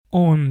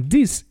On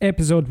this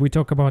episode, we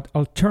talk about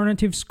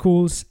alternative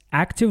schools,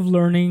 active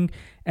learning,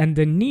 and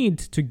the need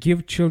to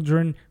give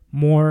children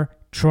more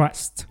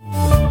trust.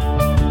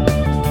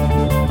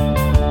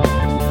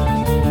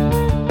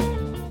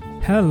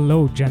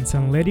 Hello, gents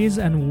and ladies,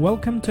 and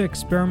welcome to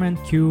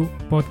Experiment Q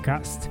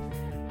podcast.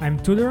 I'm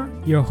Tudor,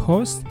 your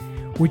host,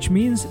 which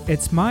means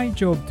it's my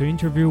job to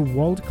interview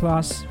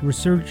world-class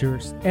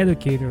researchers,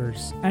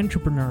 educators,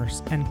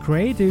 entrepreneurs, and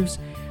creatives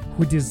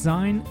who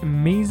design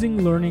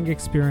amazing learning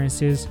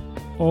experiences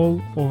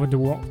all over the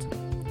world.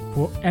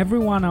 For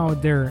everyone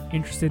out there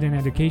interested in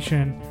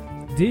education,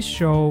 this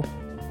show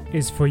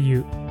is for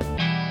you.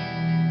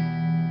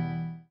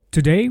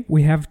 Today,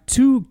 we have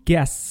two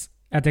guests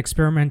at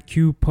Experiment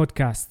Q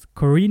podcast,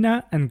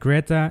 Corinna and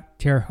Greta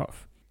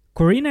Thierhoff.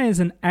 Corinna is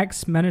an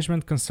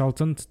ex-management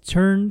consultant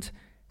turned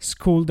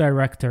school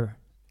director,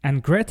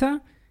 and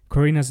Greta,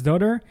 Corinna's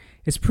daughter,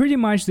 is pretty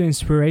much the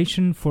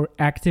inspiration for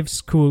Active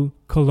School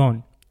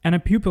Cologne and a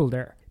pupil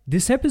there.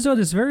 This episode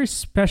is very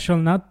special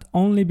not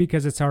only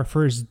because it's our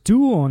first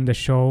duo on the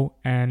show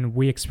and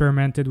we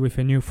experimented with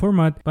a new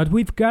format, but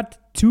we've got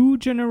two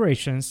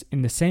generations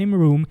in the same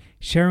room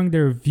sharing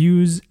their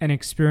views and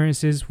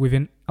experiences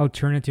within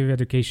alternative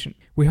education.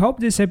 We hope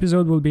this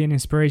episode will be an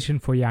inspiration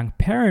for young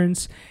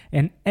parents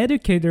and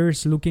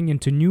educators looking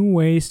into new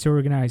ways to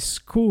organize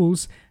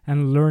schools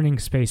and learning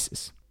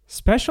spaces.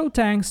 Special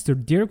thanks to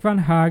Dirk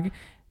van Haag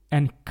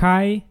and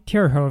Kai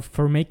Thierhoff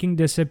for making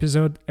this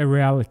episode a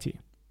reality.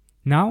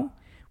 Now,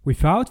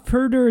 without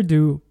further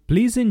ado,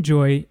 please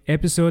enjoy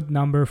episode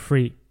number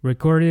 3,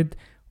 recorded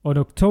on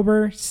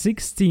October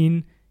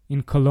 16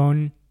 in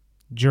Cologne,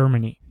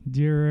 Germany.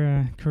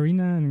 Dear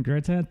Corinna and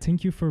Greta,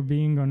 thank you for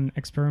being on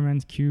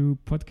Experiment Q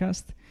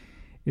podcast.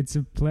 It's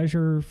a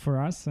pleasure for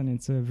us, and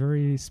it's a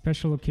very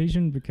special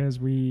occasion because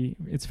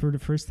it's for the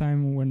first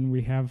time when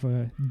we have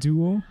a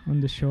duo on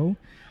the show.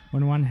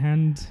 On one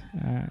hand,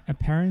 a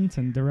parent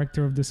and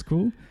director of the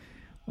school.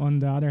 On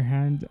the other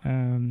hand,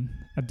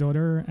 a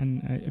daughter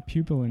and a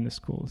pupil in the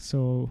school.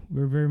 So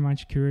we're very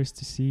much curious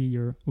to see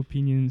your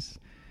opinions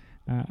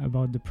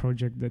about the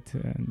project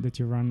that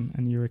you run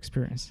and your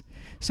experience.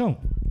 So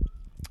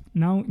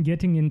now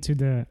getting into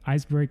the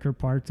icebreaker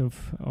part of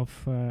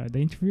the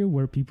interview,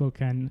 where people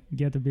can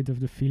get a bit of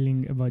the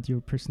feeling about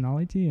your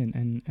personality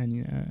and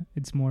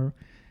it's more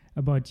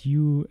about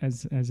you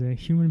as a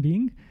human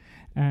being.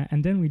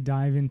 And then we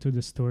dive into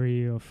the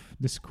story of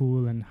the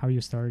school and how you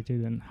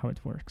started and how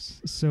it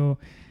works. So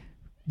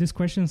these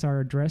questions are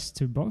addressed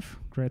to both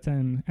Greta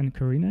and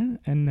Corinna,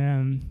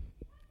 and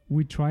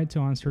we try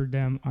to answer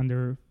them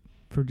under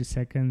 30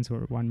 seconds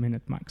or 1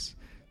 minute max.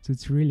 So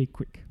it's really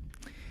quick.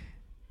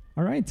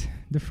 All right.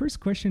 The first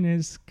question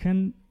is,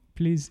 can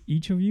please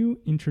each of you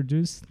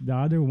introduce the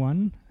other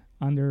one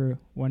under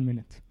 1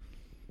 minute?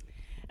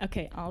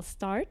 Okay, I'll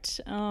start.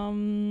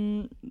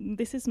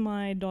 This is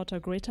my daughter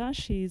Greta.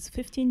 She's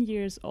 15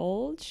 years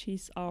old.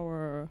 She's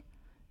our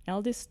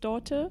eldest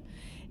daughter.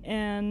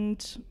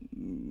 And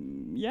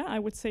I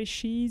would say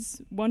she's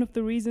one of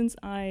the reasons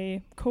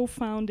I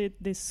co-founded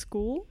this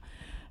school.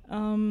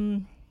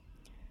 I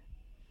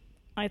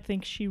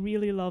think she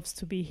really loves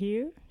to be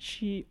here.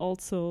 She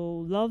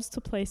also loves to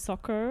play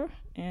soccer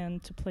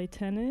and to play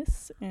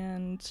tennis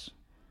and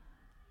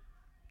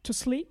to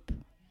sleep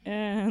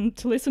and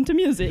to listen to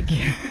music.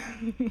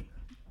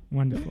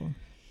 Wonderful.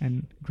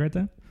 And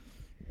Greta?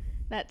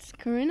 That's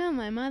Corinna,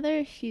 my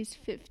mother. She's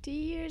 50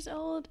 years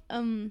old.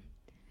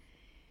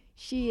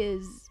 She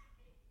is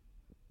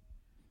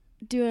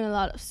doing a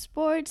lot of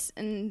sports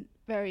and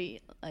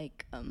very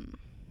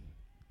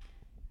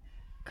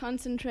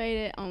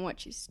concentrated on what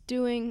she's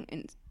doing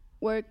in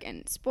work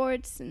and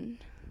sports,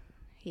 and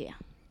yeah.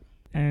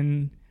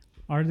 And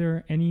are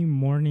there any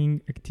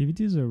morning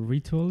activities or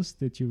rituals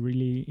that you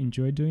really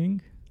enjoy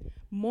doing?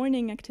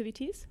 Morning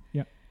activities?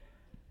 Yeah.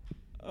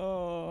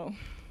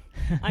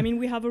 I mean,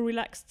 we have a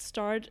relaxed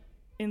start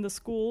in the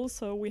school,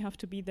 so we have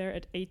to be there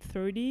at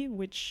 8:30,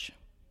 which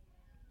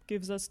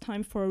gives us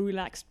time for a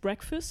relaxed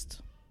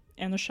breakfast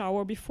and a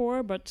shower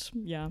before. But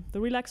yeah, the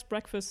relaxed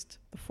breakfast,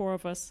 the four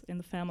of us in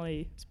the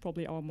family, is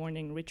probably our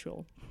morning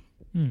ritual.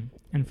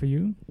 And for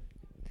you?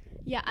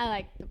 Yeah, I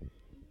like the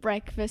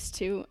breakfast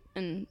too,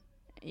 and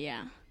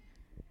yeah.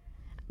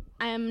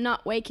 I am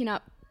not waking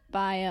up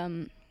by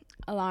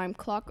alarm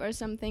clock or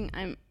something.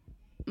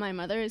 My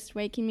mother is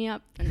waking me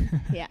up, and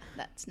yeah,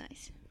 that's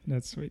nice.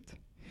 That's sweet.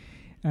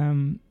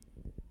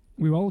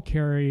 We all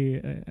carry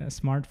a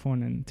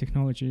smartphone, and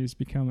technology has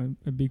become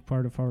a big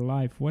part of our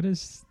life. What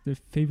is the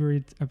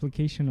favorite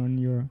application on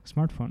your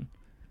smartphone?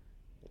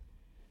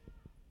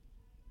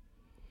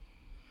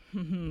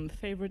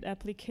 Favorite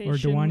application, or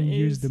the one you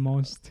use the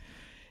most?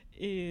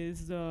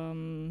 Is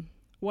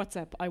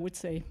WhatsApp, I would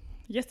say.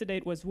 Yesterday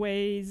it was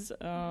Waze,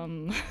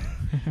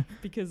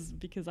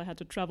 because I had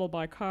to travel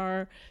by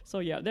car. So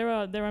yeah,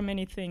 there are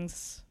many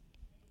things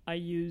I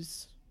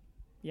use,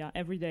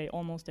 every day,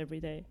 almost every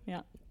day.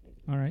 Yeah.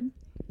 All right.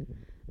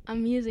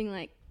 I'm using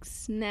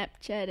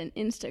Snapchat and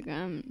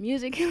Instagram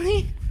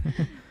Musically,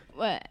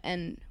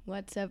 and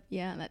WhatsApp.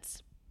 Yeah,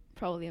 that's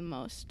probably the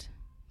most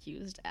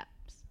used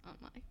apps on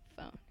my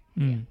phone.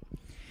 Mm.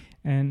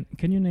 And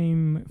can you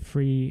name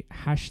 3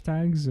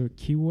 hashtags or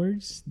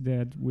keywords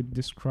that would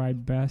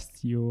describe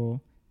best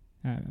your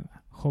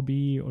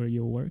hobby or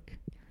your work?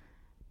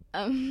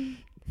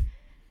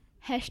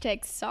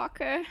 Hashtag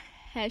soccer,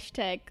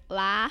 hashtag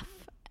laugh,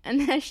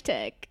 and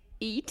hashtag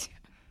eat.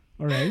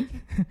 All right.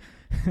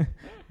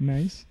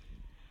 Nice.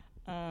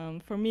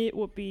 For me, it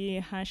would be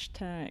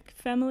hashtag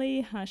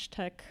family,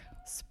 hashtag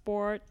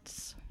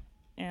sports,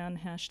 and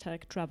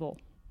hashtag travel.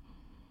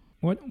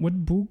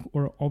 What book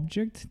or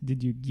object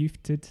did you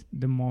gift it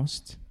the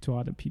most to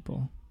other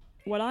people?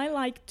 What I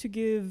like to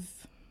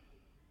give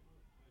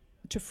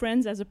to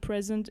friends as a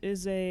present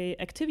is a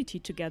activity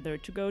together,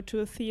 to go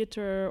to a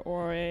theater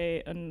or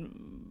a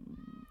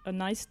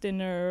nice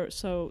dinner,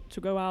 so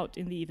to go out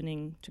in the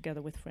evening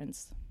together with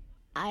friends.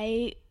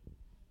 I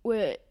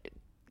would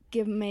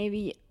give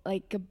maybe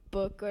like a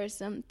book or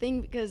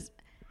something, because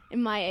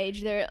in my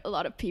age there are a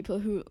lot of people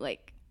who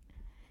like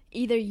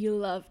either you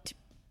love to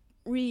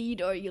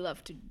read or you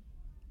love to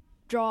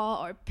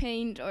draw or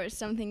paint or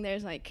something.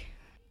 There's like,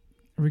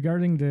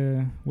 regarding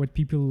what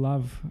people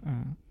love,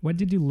 what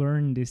did you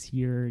learn this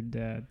year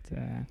that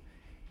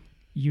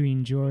you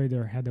enjoyed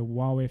or had a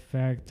wow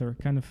effect or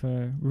kind of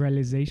a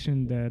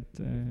realization that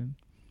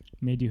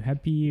made you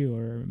happy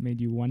or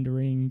made you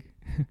wondering?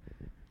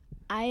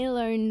 I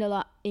learned a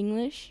lot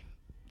English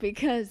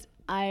because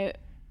I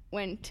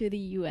went to the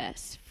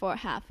US for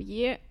half a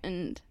year,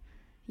 and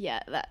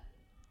yeah, that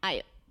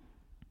I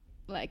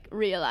like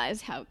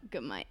realized how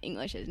good my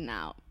English is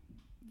now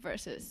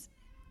versus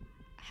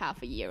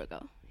half a year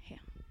ago. Yeah.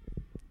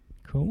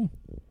 Cool.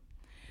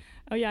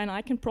 Oh yeah, and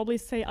I can probably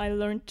say I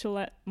learned to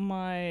let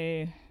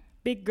my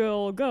big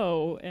girl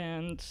go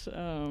and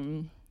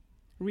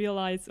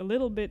realize a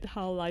little bit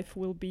how life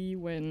will be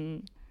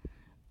when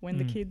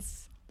the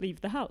kids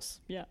leave the house.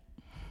 Yeah.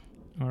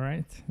 All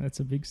right, that's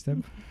a big step.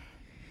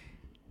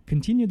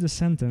 Continue the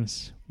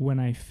sentence. When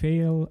I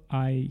fail,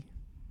 I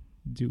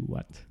do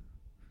what?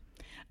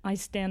 I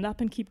stand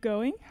up and keep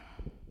going.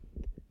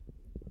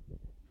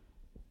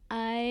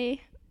 I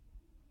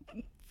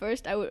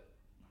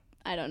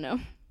don't know.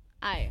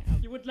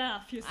 You would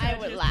laugh. You said I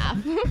would laugh.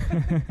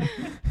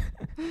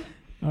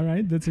 All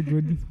right, that's a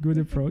good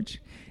approach.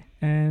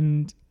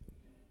 And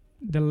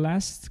the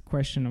last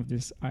question of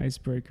this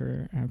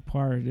icebreaker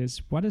part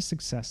is, what is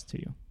success to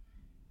you?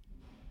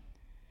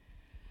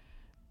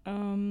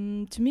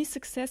 To me,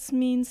 success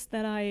means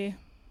that I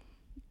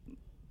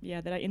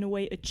in a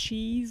way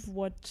achieve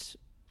what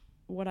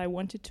I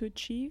wanted to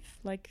achieve.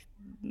 Like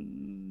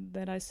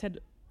that I said,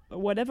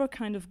 whatever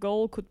kind of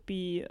goal could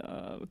be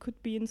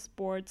in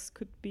sports,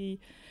 could be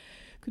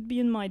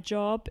in my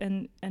job,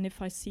 and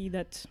if I see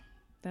that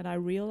I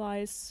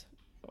realize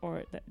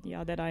or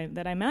that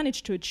I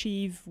managed to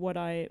achieve what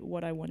I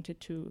wanted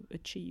to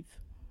achieve.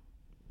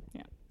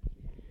 Yeah.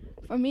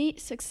 For me,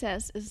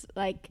 success is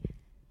like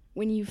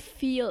when you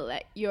feel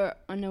that you're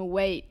on a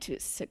way to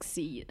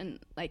succeed and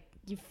like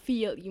you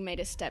feel you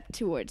made a step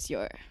towards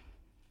your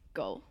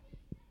goal.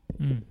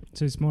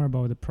 So it's more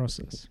about the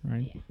process,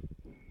 right? Yeah.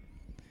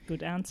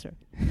 Good answer.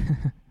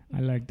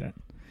 I like that.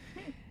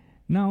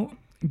 Now,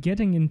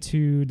 getting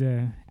into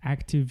the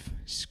active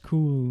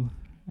school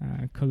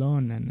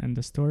Cologne and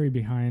the story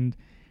behind,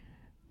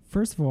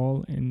 first of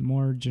all, in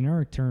more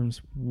generic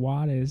terms,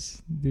 what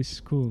is this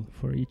school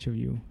for each of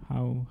you?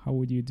 How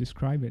would you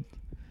describe it?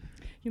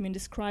 You mean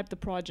describe the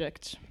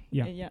project?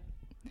 Yeah.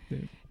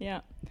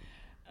 Yeah.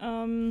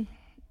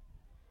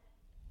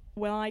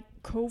 Well, I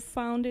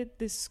co-founded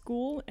this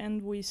school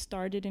and we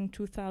started in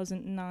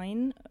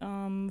 2009.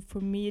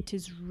 For me, it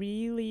is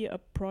really a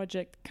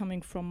project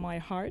coming from my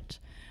heart.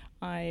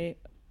 I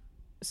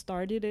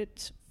started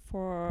it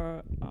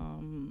for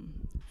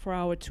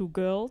our 2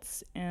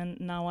 girls, and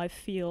now I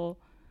feel,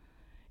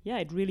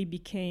 it really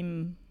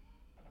became,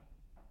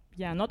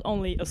 not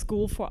only a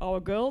school for our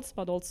girls,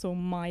 but also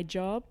my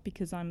job,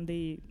 because I'm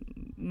the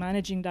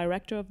managing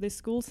director of this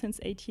school since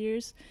 8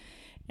 years.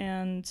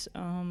 And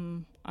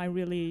I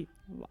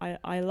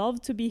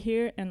love to be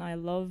here, and I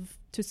love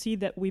to see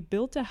that we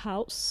built a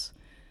house,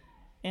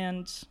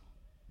 and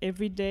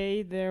every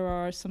day there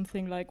are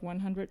something like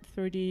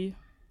 130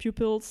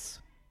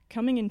 pupils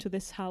coming into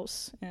this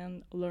house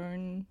and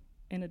learn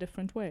in a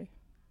different way.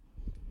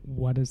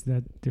 What is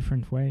that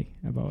different way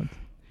about?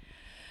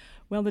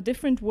 Well, the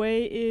different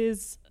way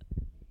is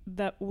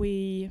that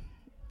we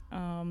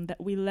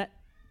let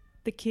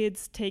the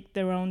kids take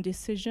their own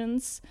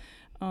decisions.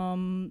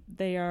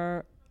 They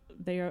are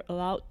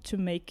allowed to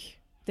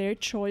make their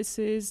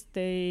choices.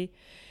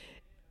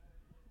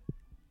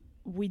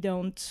 We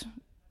don't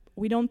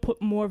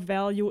put more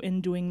value in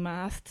doing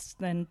maths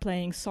than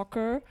playing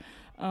soccer.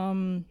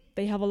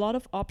 They have a lot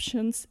of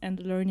options, and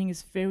learning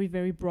is very,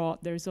 very broad.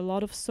 There's a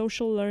lot of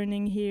social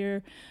learning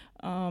here.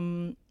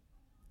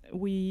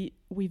 We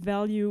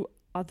value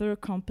other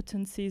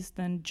competencies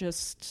than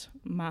just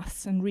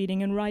maths and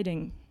reading and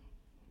writing.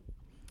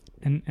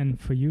 And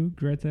for you,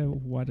 Greta,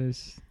 what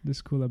is the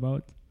school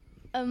about?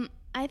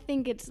 I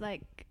think it's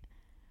like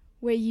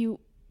where you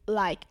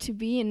like to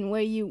be and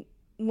where you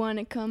want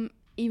to come,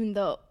 even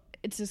though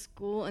it's a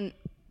school and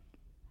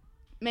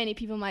many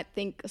people might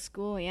think a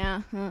school,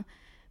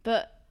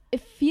 but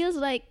it feels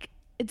like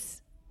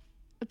it's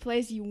a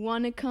place you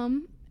want to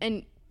come,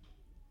 and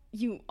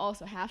you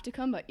also have to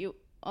come, but you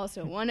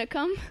also want to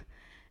come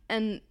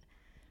and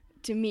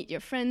to meet your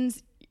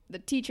friends. The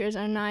teachers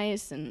are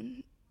nice,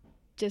 and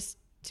just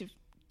to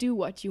do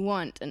what you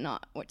want and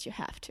not what you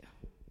have to.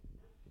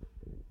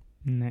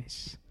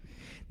 Nice.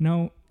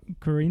 Now,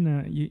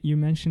 Corinna, you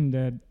mentioned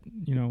that,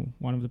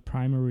 one of the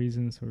primary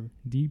reasons, or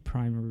the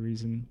primary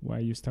reason why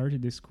you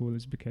started this school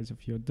is because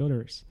of your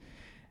daughters.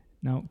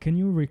 Now, can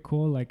you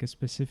recall like a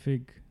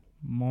specific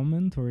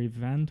moment or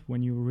event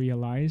when you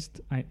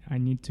realized I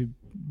need to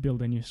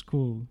build a new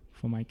school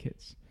for my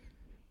kids?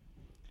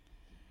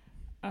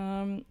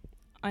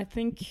 I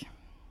think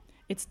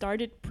it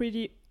started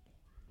pretty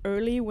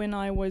early when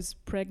I was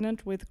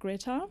pregnant with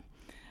Greta.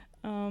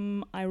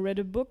 I read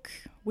a book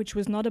which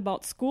was not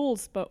about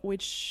schools, but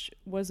which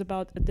was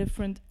about a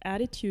different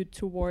attitude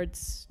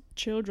towards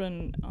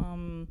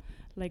children,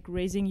 like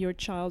raising your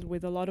child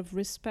with a lot of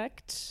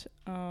respect,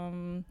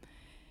 and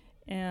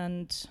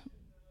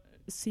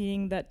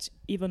seeing that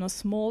even a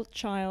small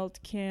child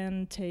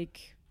can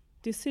take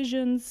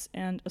decisions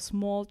and a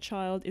small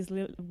child is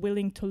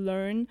willing to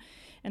learn.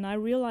 And I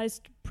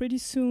realized pretty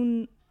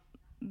soon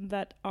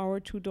that our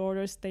two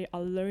daughters, they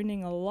are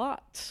learning a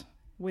lot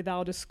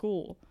without a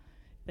school.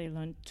 They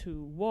learn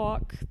to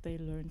walk, they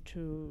learn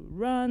to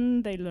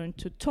run, they learn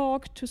to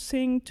talk, to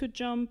sing, to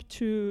jump,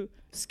 to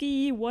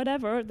ski,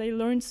 whatever. They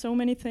learn so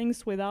many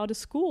things without a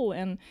school.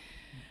 And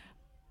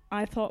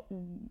I thought,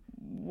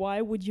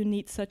 why would you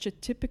need such a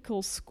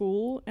typical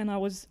school? And I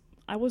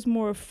was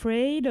more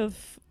afraid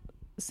of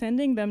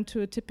sending them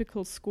to a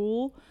typical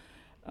school.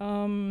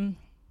 And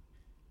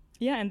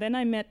then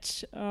I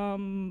met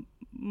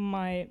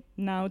my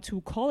now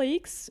two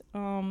colleagues,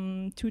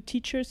 two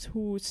teachers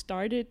who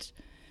started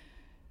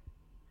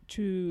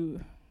to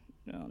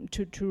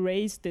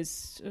raise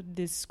this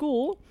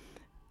school,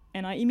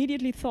 and I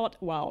immediately thought,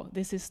 wow,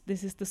 this is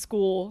the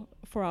school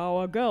for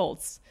our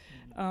girls.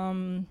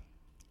 And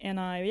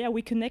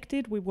we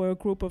connected. We were a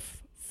group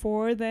of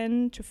 4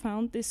 then to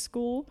found this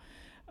school.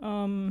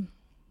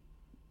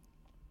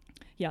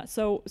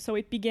 So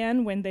it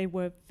began when they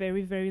were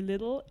very, very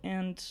little,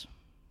 and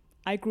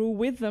I grew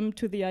with them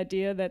to the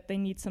idea that they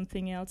need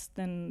something else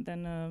than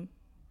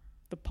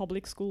the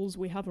public schools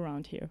we have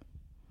around here.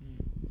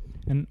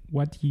 And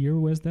what year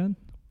was that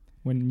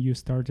when you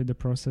started the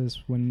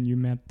process, when you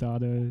met the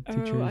other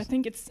teachers? I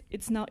think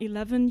it's now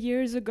 11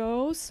 years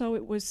ago, so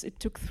it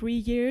took 3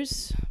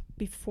 years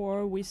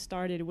before we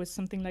started. It was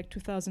something like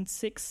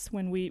 2006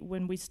 when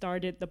we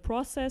started the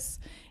process,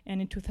 and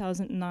in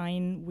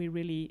 2009 we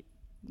really,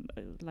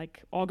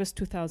 like August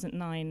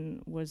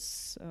 2009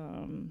 was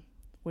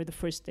were the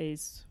first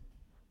days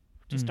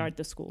to start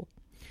the school.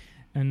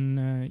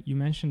 And you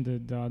mentioned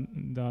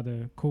the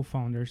other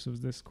co-founders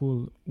of the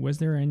school. Was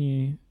there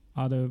any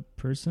other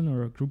person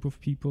or a group of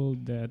people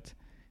that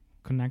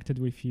connected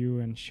with you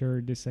and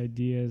shared these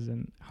ideas,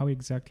 and how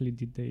exactly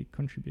did they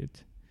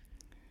contribute?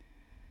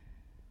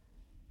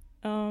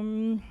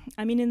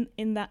 I mean,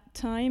 in that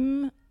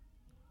time,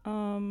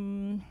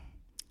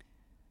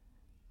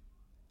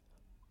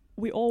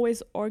 we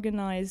always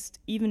organized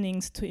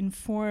evenings to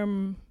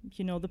inform,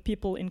 the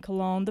people in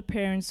Cologne, the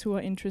parents who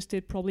are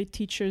interested, probably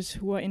teachers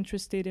who are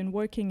interested in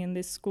working in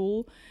this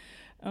school.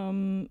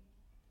 And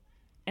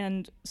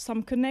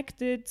some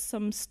connected,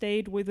 some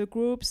stayed with the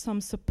group, some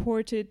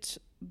supported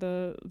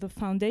the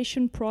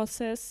foundation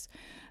process,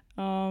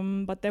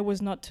 but there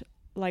was not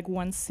like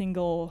one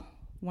single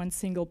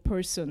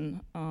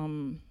person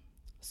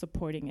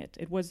supporting it.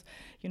 It was,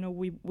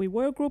 we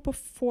were a group of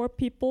 4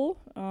 people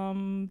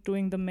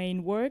doing the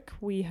main work.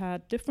 We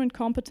had different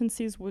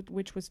competencies,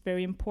 which was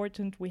very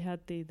important. We had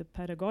the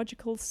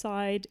pedagogical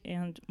side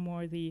and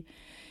more the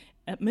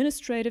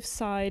administrative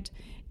side,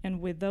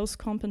 and with those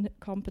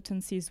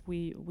competencies,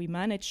 we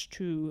managed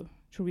to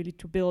really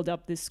to build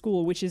up this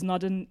school, which is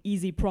not an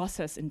easy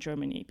process in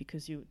Germany,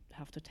 because you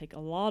have to take a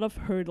lot of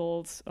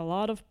hurdles, a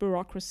lot of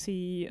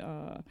bureaucracy.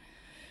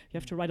 You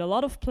have to write a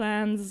lot of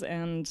plans,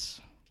 and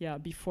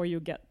before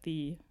you get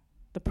the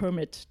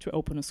permit to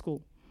open a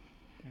school.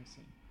 I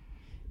see.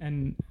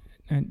 And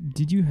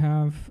did you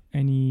have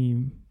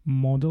any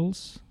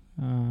models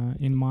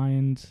in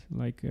mind,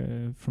 like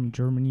from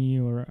Germany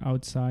or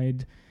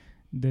outside,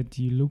 that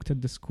you looked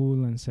at the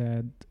school and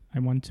said, I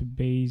want to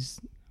base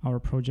our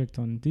project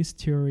on this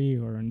theory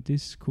or on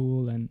this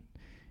school? And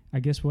I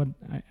guess what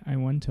I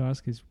want to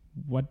ask is,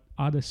 what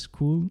other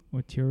school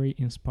or theory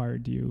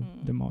inspired you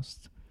the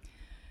most?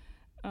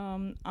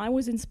 I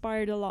was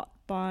inspired a lot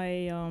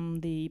by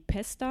the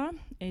PESTA,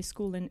 a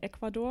school in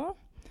Ecuador.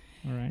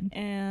 All right.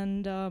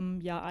 And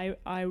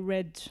I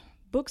read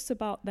books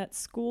about that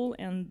school,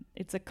 and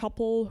it's a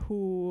couple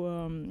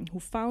who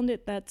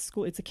founded that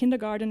school. It's a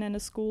kindergarten and a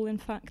school, in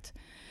fact,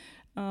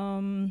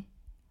 and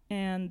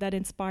that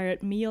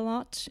inspired me a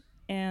lot.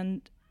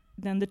 And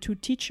then the two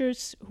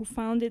teachers who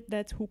co-founded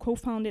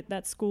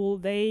that school,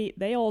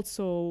 they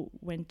also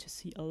went to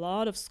see a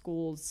lot of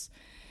schools,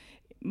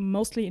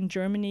 mostly in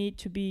Germany,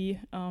 to be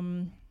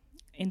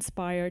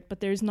inspired. But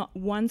there's not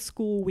one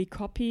school we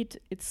copied.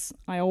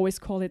 I always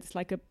call it's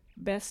like a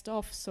best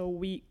of. So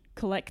we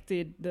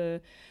collected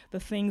the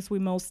things we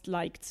most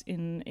liked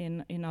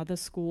in other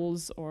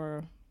schools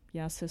or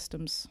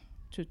systems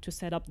to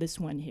set up this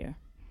one here.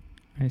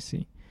 I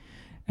see.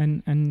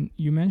 And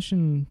you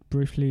mentioned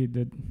briefly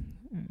that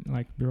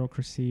like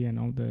bureaucracy and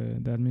all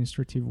the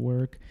administrative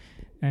work,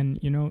 and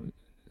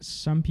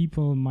some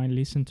people might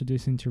listen to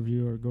this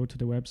interview or go to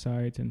the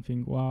website and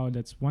think, wow,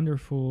 that's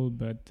wonderful,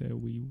 but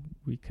we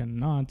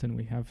cannot, and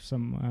we have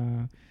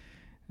some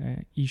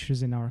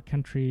issues in our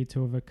country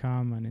to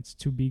overcome, and it's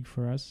too big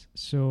for us.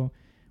 So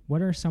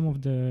what are some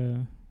of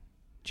the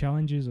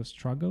challenges or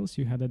struggles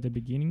you had at the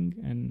beginning,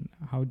 and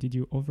how did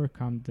you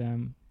overcome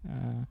them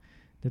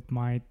that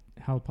might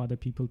help other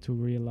people to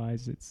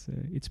realize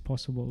it's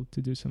possible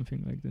to do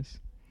something like this?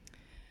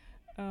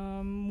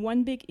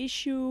 One big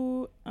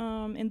issue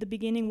in the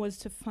beginning was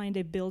to find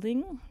a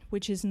building,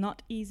 which is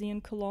not easy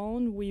in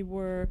Cologne.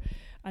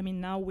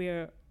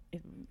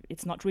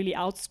 It's not really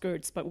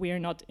outskirts, but we are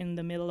not in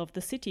the middle of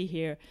the city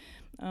here.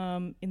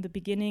 In the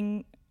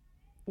beginning,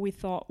 we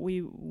thought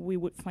we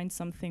would find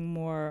something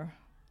more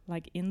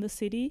like in the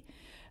city.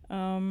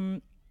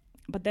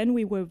 But then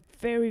we were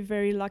very,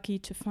 very lucky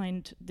to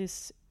find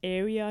this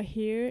area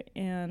here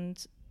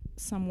and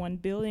someone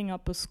building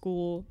up a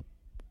school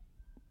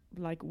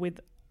like with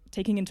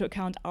taking into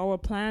account our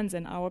plans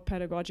and our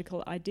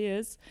pedagogical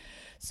ideas.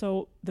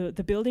 So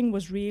the building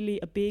was really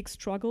a big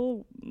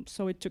struggle.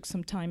 So it took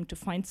some time to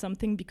find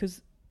something,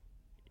 because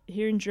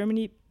here in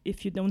Germany,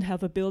 if you don't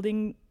have a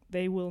building,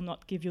 they will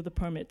not give you the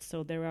permit.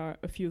 So there are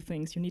a few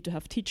things. You need to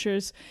have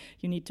teachers,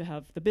 you need to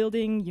have the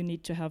building, you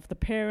need to have the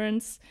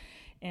parents,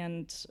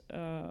 and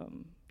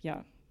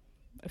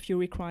a few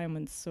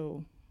requirements.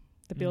 So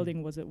the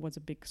building was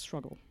a big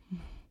struggle.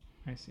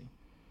 I see.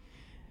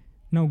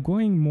 Now,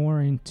 going more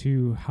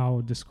into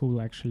how the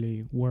school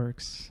actually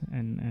works,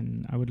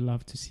 and I would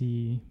love to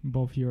see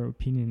both your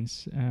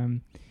opinions.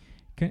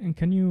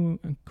 Can you,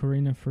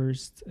 Corinna,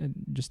 first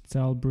just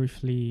tell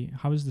briefly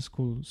how is the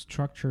school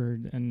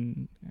structured,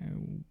 and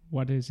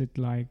what is it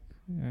like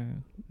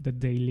the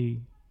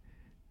daily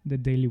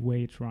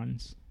way it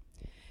runs?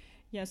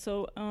 Yeah,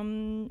 so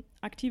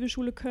Aktive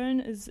Schule Köln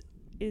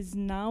is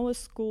now a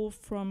school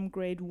from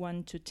grade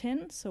 1 to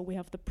 10. So we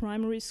have the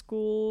primary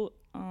school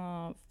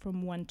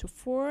from 1 to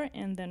 4,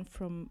 and then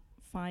from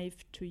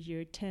 5 to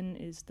year 10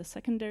 is the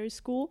secondary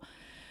school.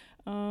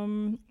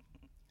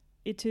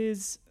 It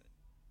is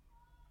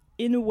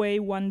in a way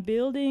one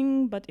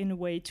building, but in a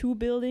way two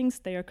buildings.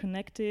 They are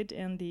connected,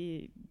 and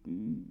the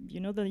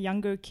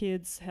younger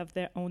kids have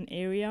their own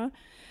area.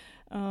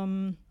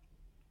 The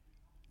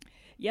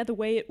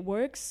way it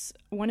works,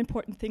 one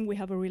important thing, we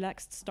have a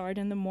relaxed start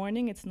in the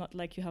morning. It's not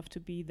like you have to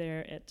be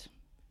there at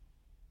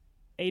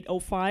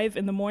 8:05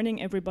 in the morning.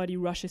 Everybody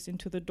rushes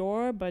into the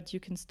door, but you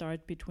can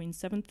start between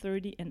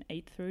 7:30 and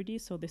 8:30.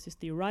 So this is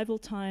the arrival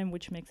time,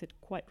 which makes it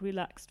quite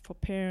relaxed for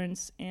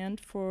parents and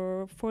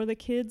for the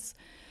kids.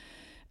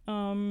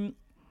 The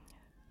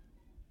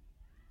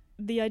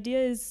idea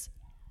is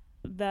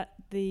that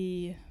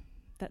the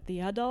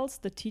adults,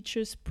 the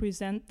teachers,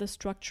 present the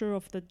structure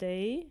of the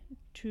day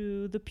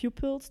to the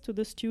pupils, to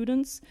the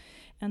students,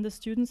 and the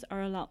students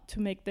are allowed to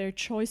make their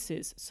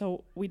choices.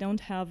 So we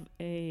don't have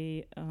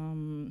a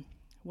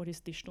what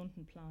is the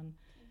Stundenplan?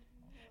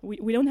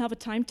 We don't have a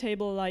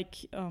timetable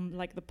like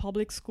the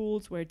public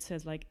schools, where it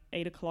says like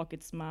 8 o'clock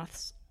it's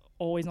maths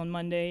always on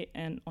Monday,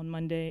 and on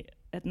Monday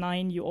at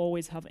 9 you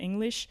always have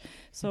English.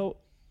 So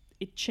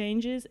it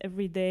changes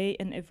every day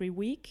and every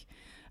week.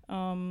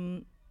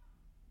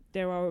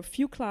 There are a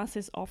few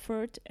classes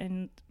offered,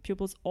 and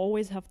pupils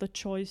always have the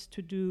choice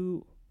to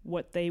do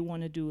what they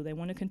want to do. They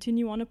want to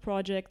continue on a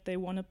project, they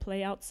want to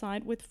play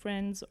outside with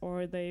friends,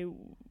 or they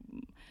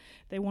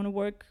want to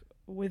work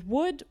with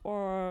wood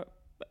or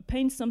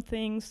paint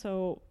something.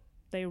 So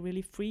they're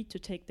really free to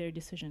take their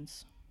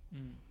decisions.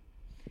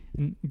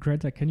 And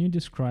Greta, can you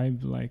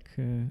describe like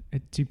a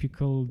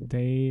typical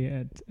day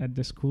at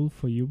the school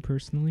for you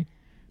personally?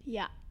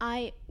 Yeah,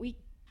 we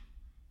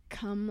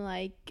come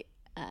like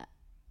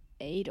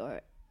 8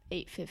 or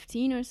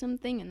 8:15 or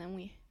something, and then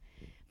we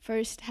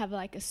first have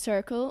like a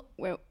circle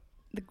where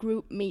the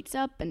group meets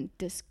up and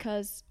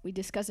we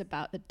discuss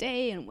about the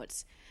day and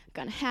what's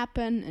gonna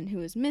happen, and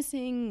who is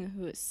missing,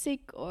 who is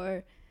sick,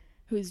 or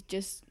who's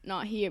just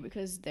not here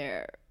because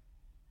they're,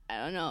 I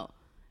don't know,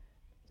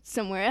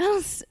 somewhere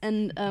else.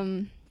 And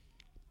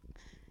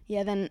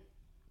then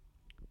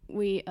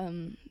we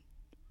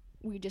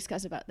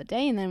discuss about the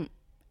day, and then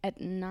at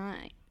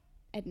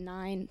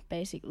 9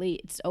 basically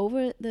it's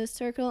over the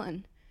circle,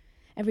 and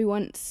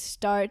everyone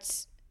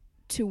starts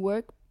to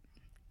work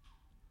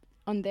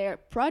on their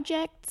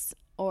projects,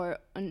 or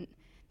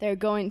they're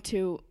going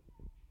to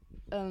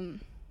a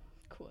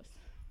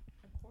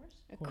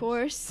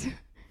course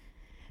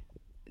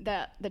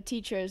that the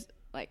teachers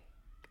like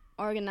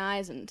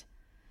organize, and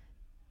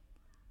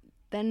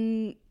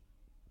then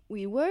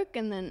we work,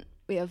 and then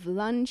we have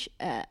lunch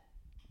at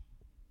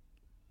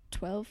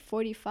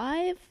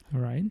 12:45. All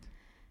right.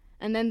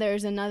 And then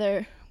there's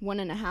another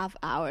 1.5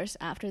 hours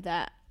after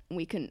that.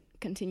 We can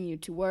continue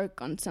to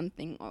work on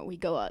something, or we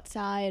go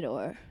outside,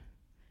 or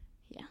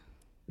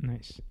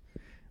Nice.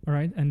 All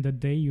right. And the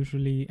day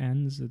usually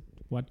ends at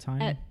what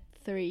time? at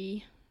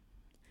 3.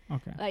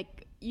 Okay.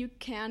 Like, you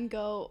can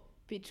go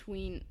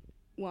between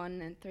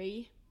 1 and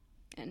 3,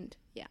 and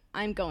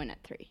I'm going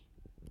at 3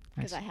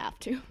 because I have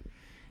to.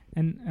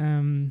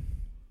 And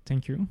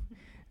thank you.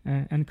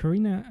 And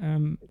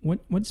Corinna,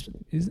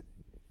 is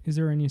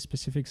there any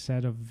specific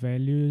set of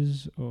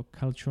values or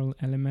cultural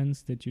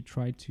elements that you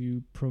try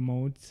to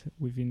promote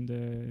within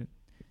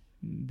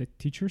the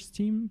teachers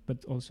team,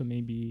 but also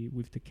maybe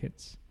with the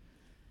kids?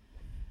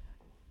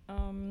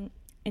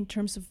 In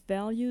terms of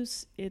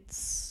values, it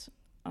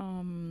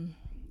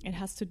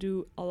has to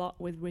do a lot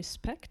with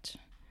respect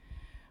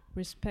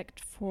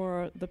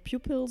for the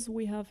pupils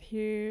we have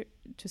here,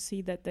 to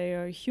see that they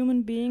are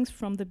human beings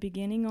from the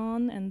beginning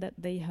on, and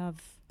that they have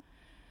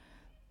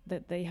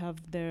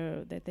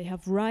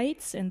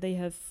rights, and they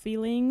have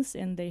feelings,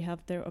 and they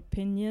have their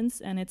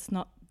opinions, and it's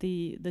not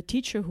the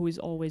teacher who is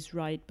always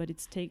right, but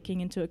it's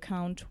taking into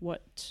account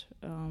what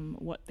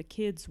the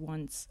kids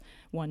want.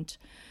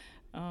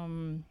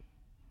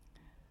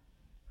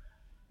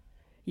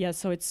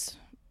 So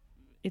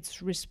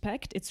it's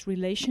respect, it's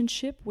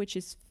relationship, which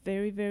is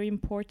very, very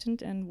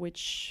important, and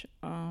which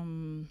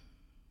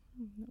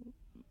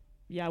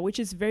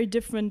is very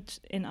different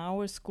in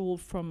our school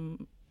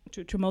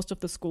to most of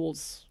the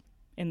schools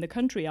in the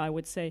country, I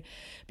would say,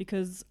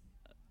 because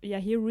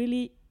here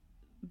really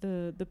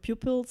the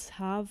pupils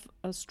have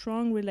a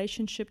strong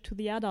relationship to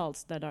the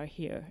adults that are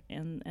here,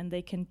 and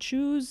they can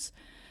choose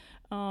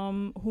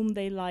whom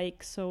they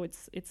like. So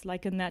it's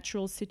like a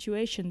natural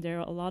situation. There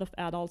are a lot of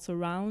adults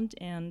around,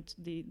 and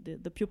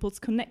the pupils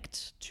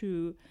connect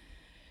to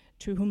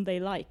whom they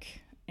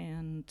like,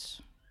 and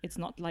it's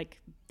not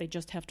like they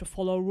just have to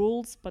follow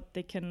rules, but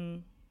they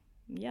can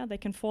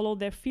follow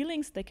their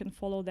feelings, they can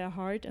follow their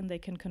heart, and they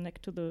can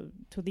connect to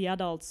the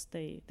adults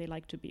they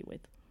like to be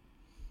with.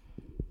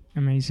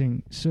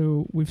 Amazing.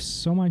 So with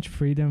so much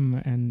freedom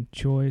and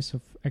choice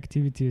of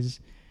activities,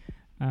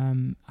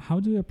 how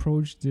do you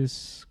approach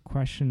this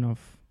question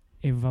of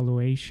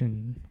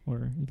evaluation,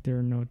 or if there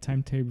are no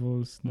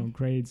timetables, no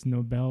grades,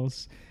 no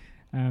bells?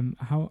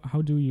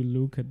 How do you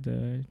look at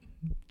the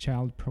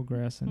child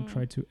progress and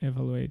try to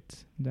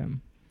evaluate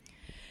them?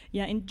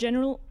 Yeah, in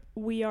general,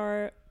 we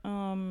are,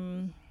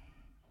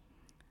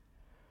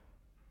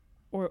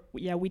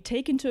 we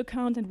take into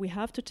account, and we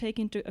have to take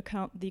into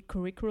account the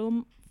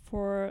curriculum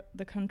for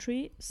the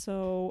country.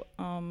 So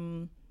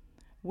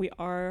we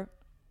are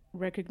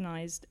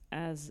recognized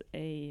as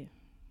a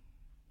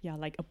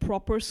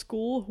proper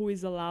school who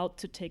is allowed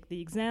to take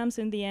the exams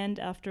in the end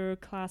after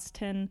class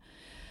 10.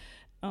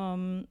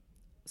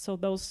 So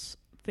those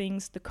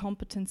things, the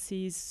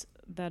competencies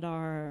that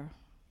are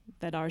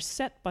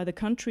set by the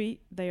country,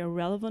 they are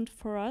relevant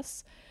for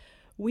us.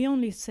 We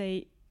only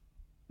say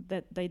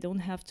that they don't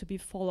have to be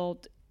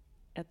followed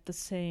at the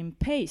same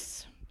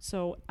pace.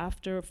 So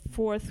after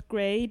 4th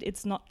grade,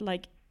 it's not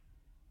like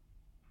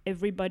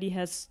everybody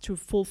has to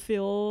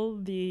fulfill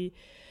the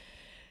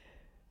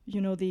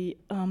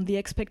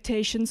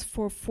expectations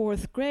for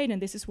 4th grade,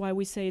 and this is why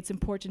we say it's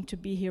important to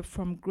be here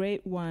from grade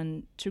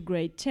 1 to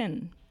grade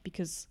 10,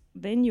 because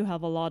then you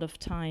have a lot of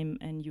time,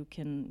 and you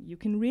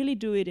can really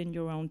do it in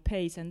your own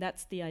pace. And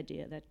that's the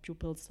idea, that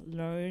pupils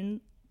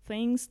learn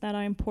things that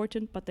are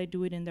important, but they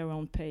do it in their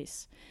own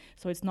pace.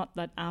 So it's not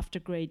that after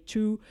grade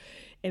 2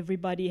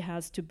 everybody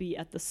has to be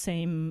at the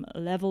same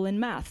level in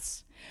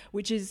maths,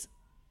 which is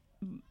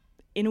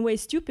in a way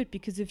stupid,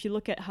 because if you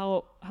look at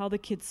how the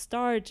kids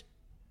start,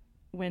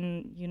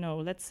 when,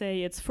 let's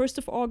say it's 1st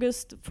of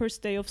August,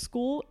 first day of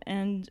school,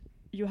 and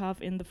you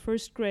have in the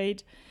 1st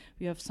grade,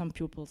 you have some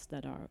pupils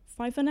that are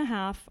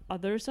 5.5,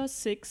 others are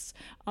 6,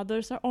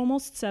 others are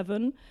almost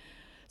 7.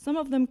 Some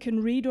of them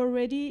can read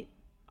already,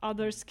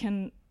 others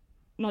can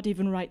not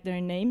even write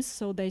their names,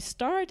 so they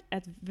start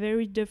at a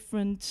very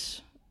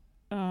different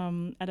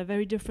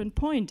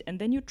point, and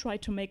then you try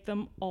to make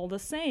them all the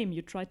same.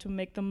 You try to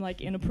make them like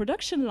in a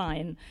production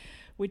line,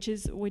 which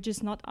is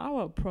not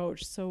our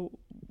approach. So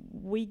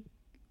we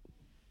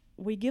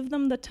give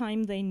them the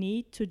time they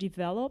need to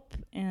develop,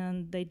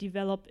 and they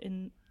develop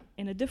in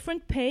a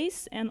different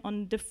pace and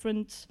on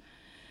different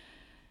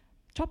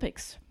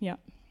topics. Yeah.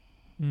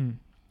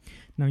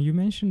 Now you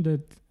mentioned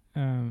that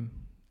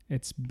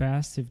it's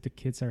best if the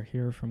kids are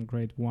here from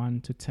grade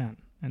 1 to 10,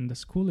 and the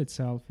school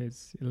itself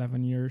is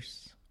 11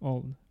 years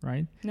old,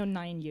 right? No,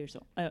 9 years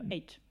old.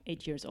 8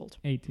 years old.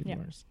 8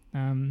 years.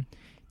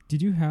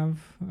 Did you have,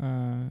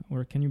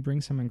 or can you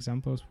bring some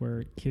examples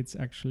where kids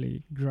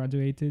actually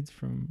graduated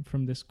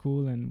from the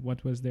school, and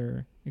what was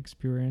their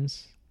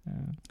experience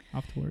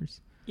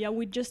afterwards? Yeah,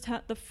 we just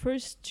had the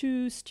first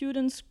 2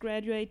 students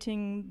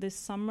graduating this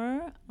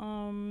summer,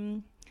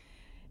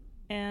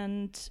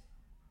 and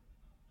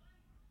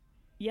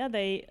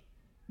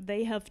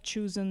they have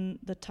chosen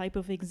the type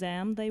of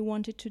exam they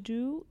wanted to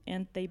do,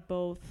 and they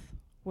both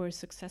were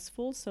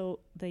successful. So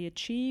they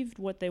achieved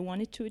what they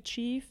wanted to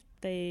achieve.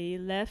 They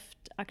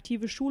left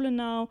Aktive Schule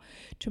now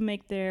to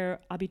make their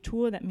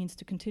Abitur, that means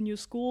to continue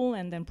school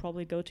and then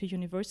probably go to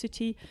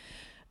university.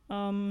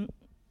 So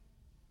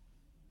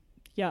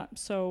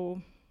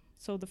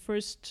the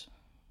first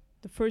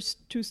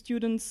two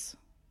students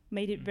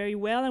made it very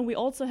well, and we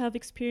also have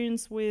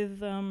experience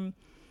with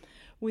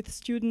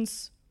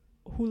students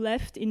who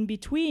left in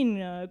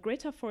between.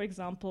 Greta, for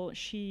example,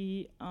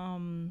 she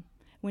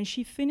when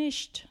she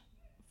finished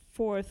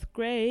 4th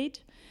grade,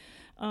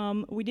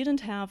 we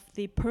didn't have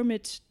the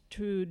permit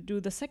to do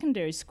the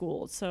secondary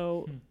school,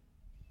 so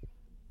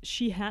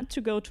she had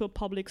to go to a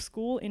public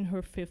school in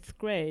her 5th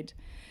grade,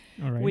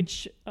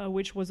 which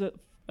was a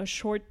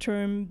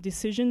short-term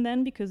decision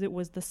then, because it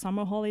was the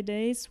summer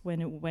holidays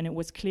when it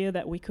was clear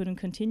that we couldn't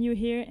continue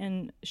here,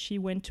 and she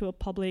went to a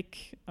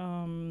public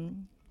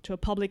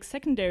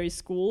secondary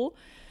school,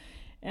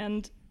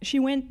 and she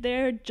went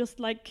there just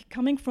like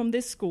coming from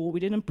this school. We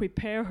didn't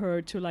prepare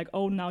her to like,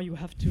 oh, now you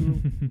have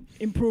to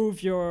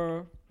improve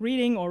your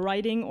reading or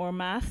writing or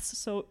maths.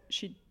 So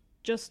she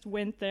just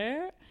went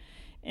there,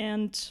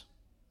 and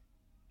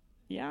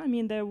yeah, I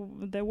mean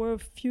there were a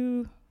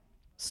few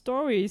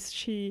stories.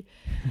 She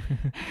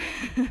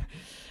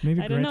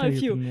maybe I don't know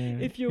if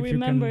you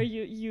remember,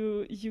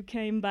 you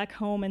came back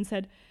home and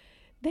said,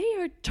 they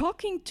are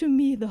talking to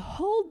me the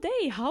whole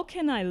day. How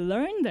can I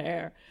learn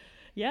there?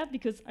 Yeah,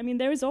 because I mean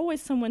there is always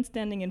someone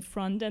standing in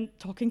front and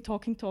talking.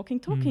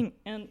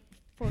 And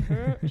for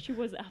her, she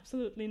was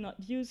absolutely not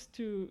used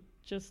to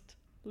just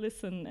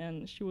listen,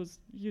 and she was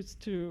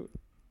used to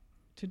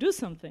do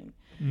something.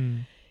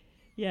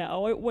 Yeah,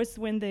 or it was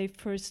when they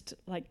first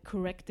like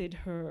corrected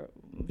her.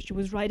 She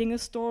was writing a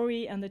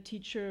story, and the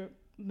teacher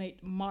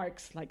made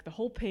marks, like the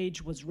whole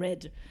page was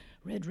red.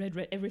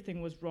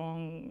 Everything was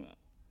wrong,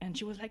 and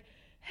she was like,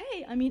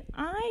 hey, I mean,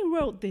 I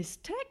wrote this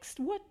text.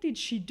 What did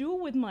she do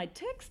with my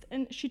text?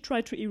 And she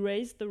tried to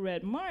erase the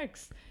red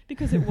marks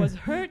because it was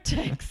her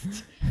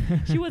text.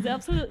 She was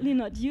absolutely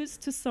not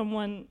used to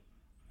someone,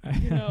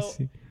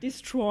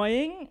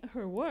 destroying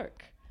her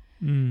work.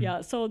 Yeah,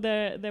 so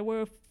there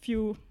were a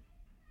few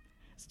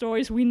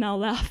stories we now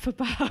laugh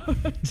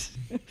about.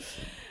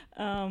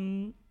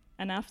 And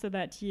after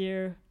that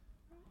year,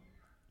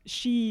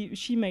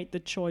 she made the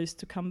choice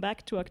to come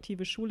back to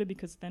Aktive Schule,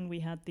 because then we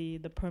had the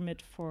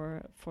permit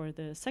for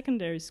the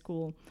secondary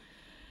school.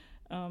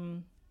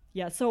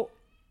 So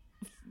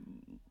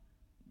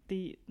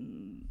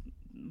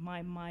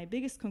my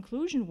biggest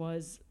conclusion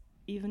was,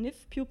 even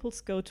if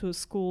pupils go to a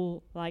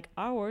school like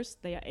ours,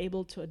 they are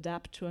able to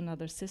adapt to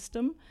another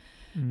system.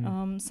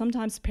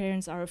 Sometimes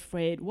parents are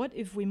afraid, what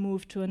if we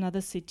move to another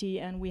city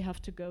and we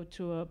have to go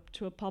to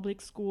a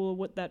public school?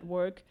 Would that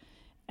work?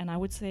 And I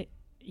would say,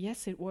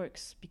 yes, it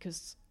works,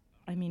 because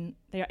I mean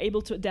they are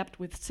able to adapt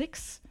with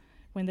 6.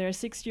 When they're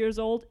 6 years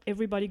old,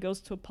 everybody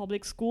goes to a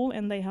public school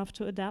and they have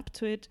to adapt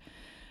to it.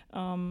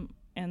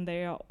 And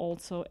they are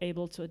also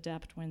able to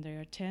adapt when they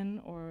are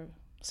 10 or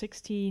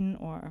 16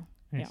 or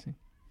I see.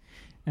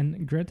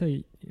 And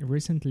Greta,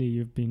 recently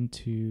you've been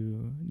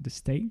to the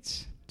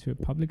States to a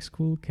public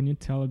school. Can you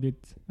tell a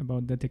bit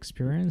about that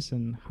experience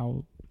and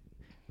how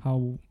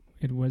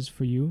it was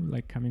for you,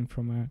 like coming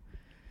from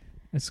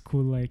a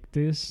school like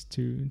this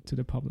to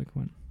the public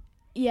one?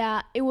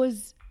 Yeah, it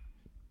was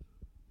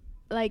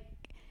like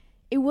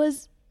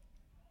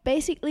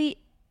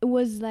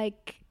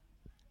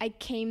I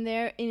came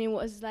there and it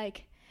was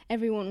like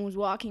everyone was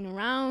walking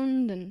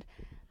around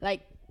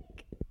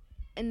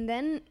and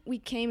then we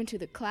came into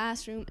the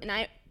classroom, and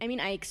I mean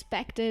I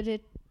expected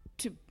it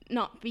to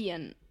not be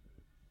an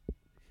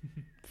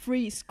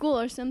free school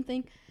or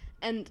something,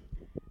 and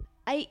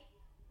I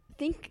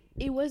think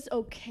it was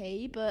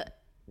okay, but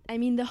I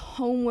mean the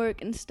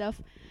homework and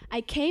stuff,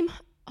 I came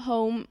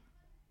home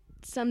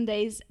some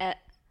days at,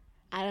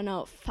 I don't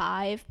know,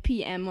 5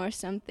 p.m. or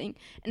something,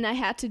 and I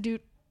had to do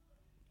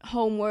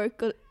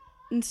homework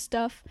and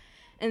stuff,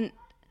 and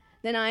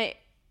then I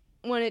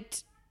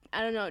wanted,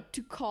 I don't know,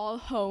 to call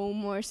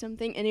home or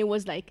something, and it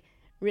was like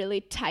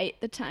really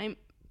tight, the time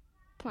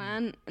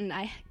plan, and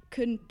I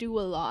couldn't do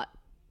a lot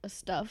of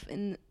stuff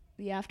in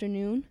the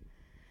afternoon.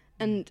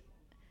 And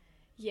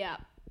yeah,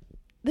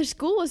 the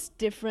school was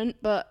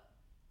different, but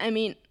I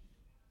mean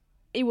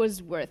it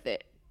was worth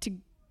it to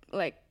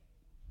like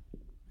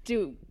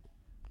do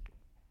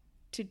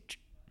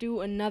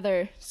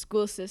another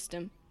school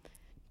system.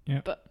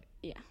 Yeah. But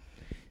yeah.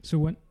 So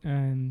what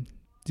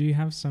do you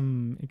have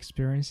some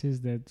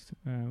experiences that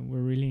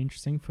were really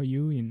interesting for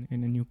you in a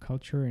new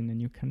culture, in a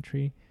new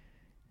country?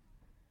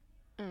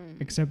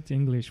 Except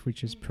English,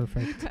 which is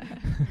perfect.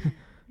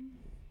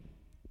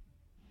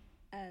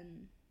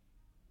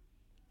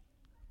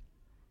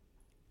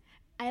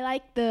 I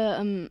like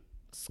the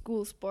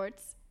school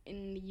sports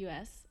in the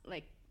US,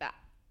 like that.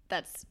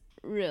 That's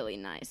really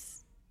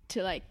nice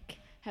to like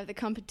have the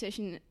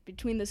competition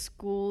between the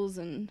schools,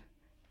 and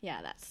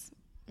yeah, that's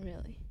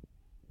really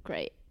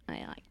great.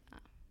 I like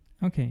that.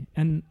 Okay,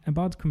 and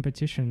about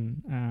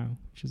competition,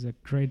 which is a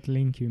great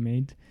link you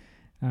made.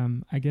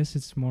 I guess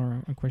it's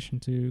more a question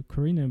to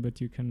Corinna,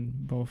 but you can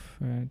both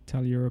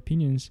tell your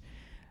opinions.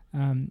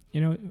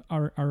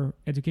 Our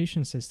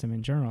education system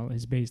in general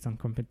is based on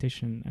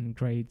competition and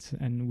grades,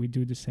 and we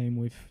do the same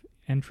with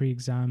entry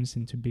exams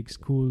into big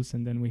schools,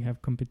 and then we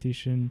have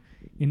competition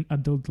in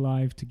adult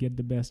life to get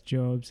the best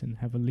jobs and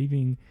have a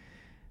living.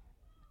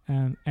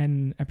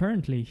 And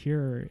apparently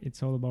here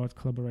it's all about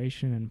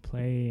collaboration and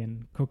play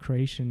and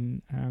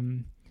co-creation.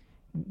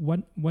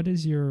 What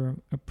is your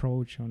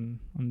approach on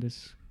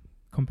this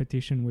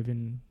competition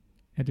within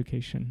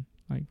education?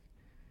 Like,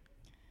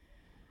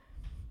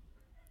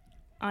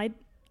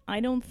 I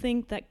don't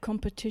think that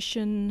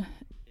competition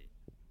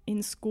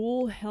in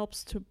school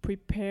helps to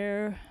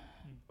prepare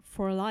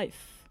for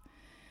life.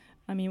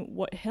 I mean,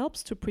 what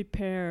helps to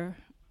prepare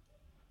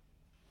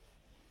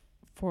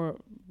for,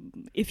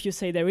 if you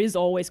say there is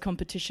always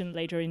competition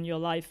later in your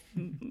life,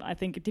 I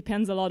think it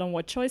depends a lot on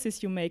what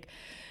choices you make.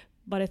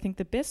 But I think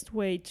the best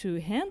way to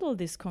handle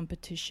this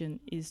competition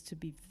is to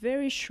be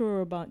very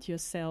sure about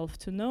yourself,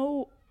 to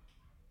know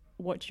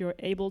what you're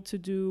able to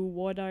do,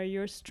 what are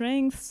your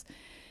strengths.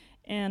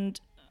 And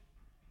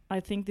I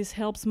think this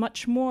helps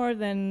much more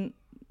than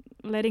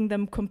letting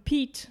them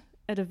compete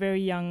at a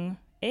very young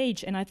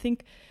age. And I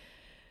think,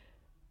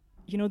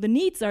 the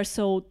needs are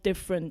so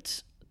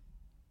different.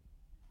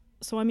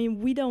 So, I mean,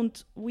 we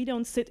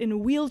don't sit in a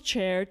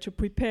wheelchair to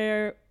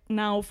prepare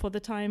now for the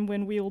time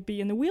when we'll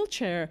be in a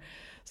wheelchair.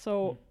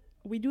 So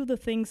we do the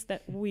things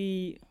that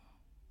we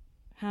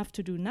have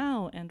to do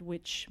now and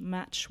which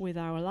match with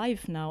our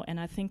life now. And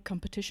I think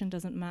competition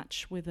doesn't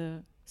match with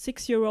a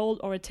 6-year-old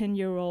or a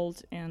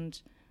 10-year-old. And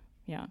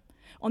yeah.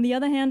 On the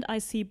other hand, I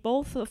see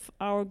both of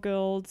our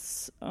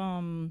girls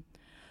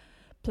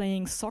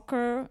playing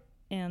soccer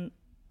and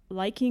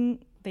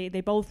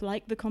they both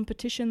like the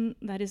competition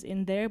that is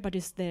in there, but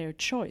it's their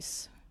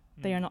choice.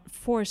 They are not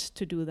forced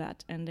to do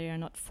that, and they are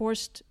not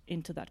forced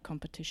into that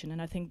competition.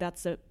 And I think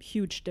that's a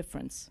huge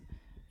difference.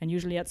 And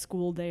usually at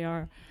school, they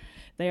are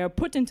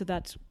put into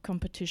that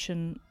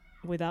competition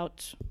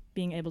without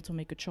being able to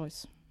make a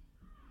choice.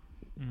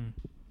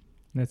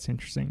 That's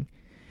interesting.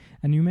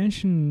 And you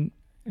mentioned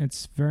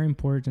it's very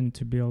important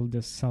to build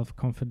this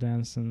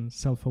self-confidence and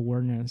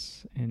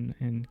self-awareness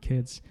in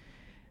kids.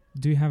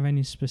 Do you have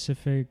any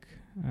specific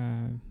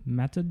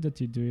method that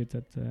you do it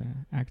at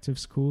active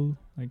school?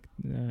 Like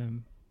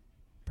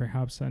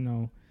perhaps, I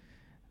know,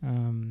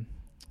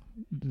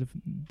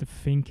 the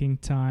thinking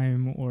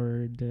time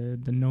or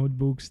the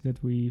notebooks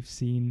that we've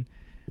seen.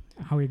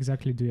 How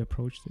exactly do you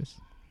approach this?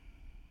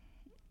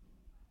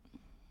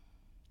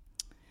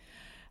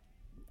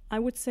 I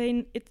would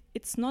say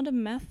it's not a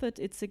method.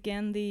 It's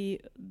again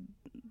the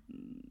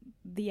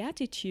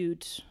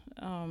attitude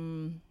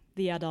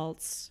the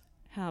adults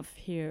have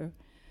here,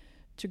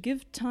 to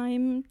give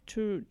time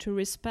to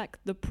respect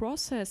the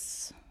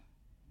process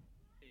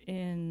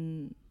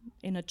in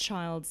a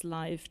child's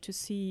life, to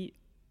see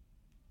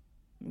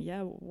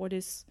what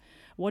is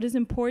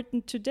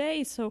important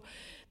today. So,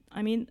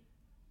 I mean,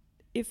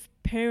 if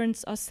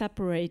parents are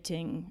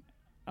separating,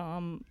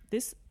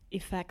 this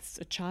affects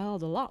a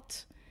child a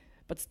lot.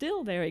 But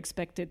still, they're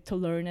expected to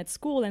learn at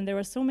school, and there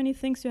are so many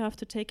things you have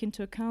to take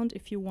into account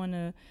if you want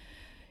to,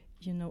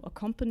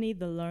 accompany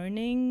the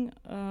learning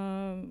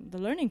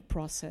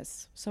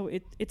process. So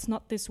it's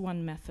not this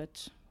one method.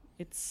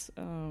 It's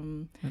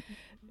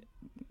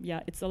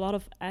it's a lot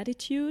of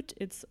attitude.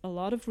 It's a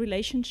lot of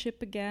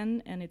relationship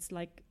again, and it's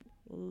like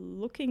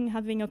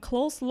having a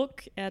close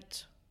look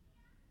at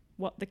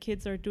what the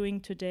kids are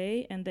doing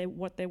today and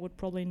what they would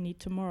probably need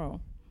tomorrow.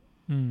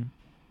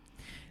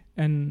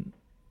 And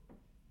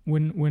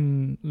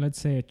when let's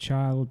say a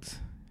child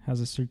has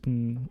a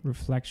certain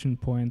reflection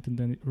point and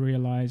then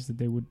realize that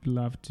they would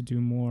love to do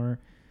more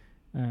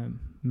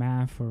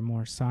math or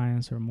more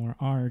science or more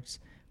arts,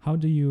 how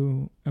do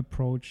you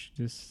approach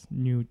this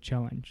new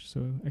challenge?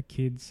 So a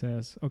kid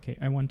says, okay,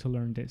 I want to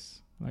learn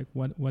this. Like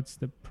what's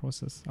the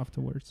process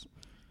afterwards?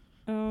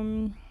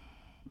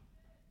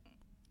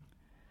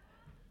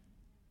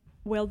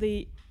 Well,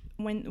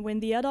 when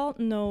the adult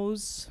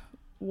knows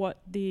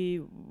what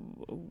the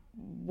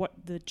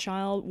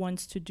child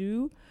wants to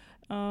do,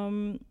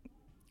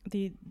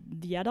 the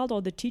adult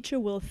or the teacher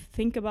will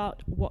think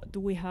about what do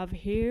we have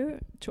here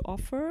to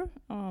offer.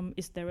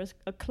 Is there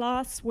a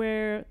class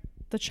where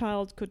the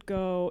child could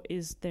go?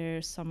 Is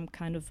there some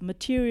kind of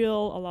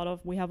material?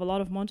 We have a lot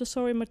of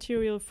Montessori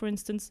material, for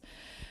instance.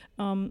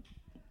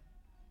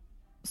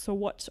 So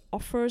what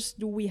offers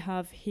do we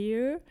have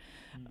here?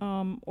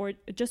 Or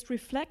just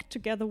reflect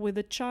together with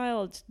the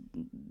child.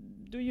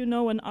 Do you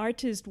know an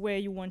artist where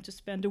you want to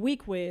spend a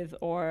week with?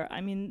 Or, I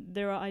mean,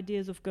 there are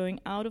ideas of going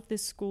out of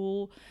this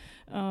school.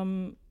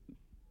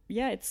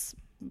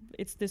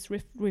 It's this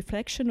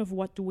reflection of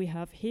what do we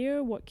have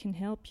here? What can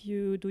help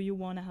you? Do you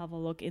want to have a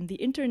look in the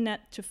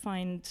internet to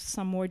find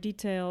some more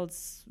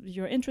details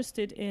you're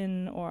interested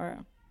in?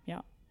 Or,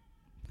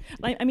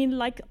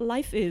 like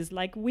life is,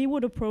 like we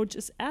would approach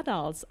as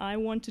adults. I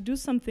want to do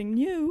something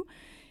new.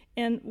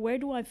 And where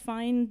do I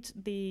find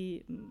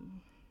the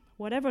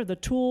whatever the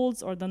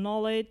tools or the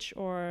knowledge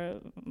or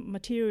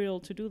material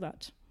to do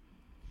that?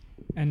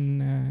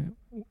 And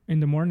in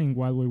the morning,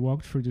 while we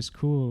walked through the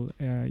school,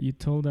 you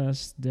told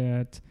us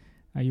that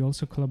you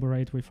also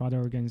collaborate with other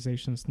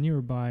organizations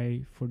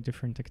nearby for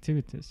different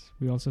activities.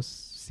 We also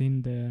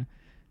seen the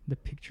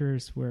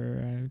pictures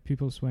where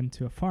people went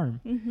to a farm.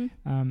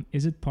 Mm-hmm.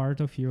 Is it part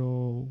of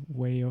your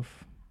way of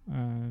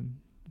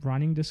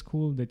running the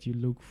school that you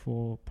look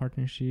for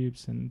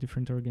partnerships and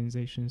different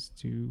organizations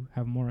to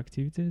have more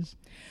activities?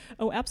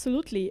 Oh,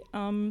 absolutely.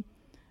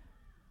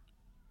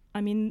 I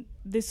mean,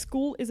 this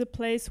school is a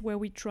place where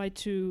we try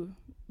to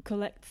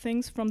collect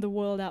things from the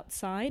world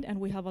outside, and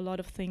we have a lot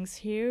of things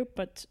here,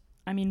 but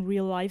I mean,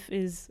 real life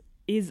is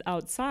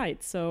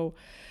outside. So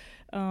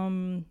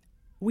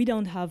we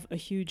don't have a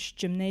huge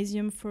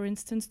gymnasium, for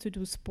instance, to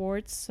do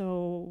sports.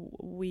 So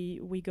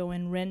we go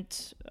and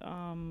rent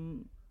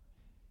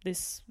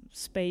this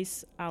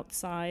space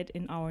outside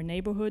in our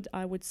neighborhood,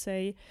 I would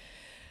say.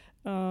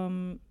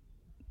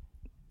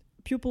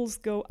 Pupils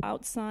go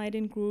outside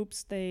in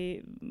groups.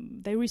 They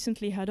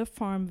recently had a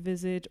farm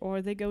visit,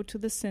 or they go to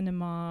the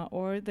cinema,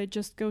 or they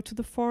just go to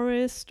the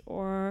forest,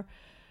 or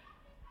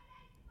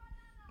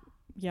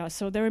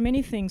so there are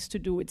many things to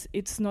do.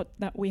 It's not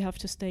that we have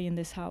to stay in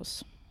this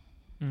house.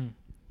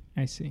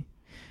 I see.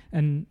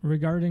 And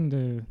regarding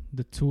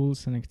the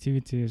tools and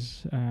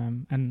activities,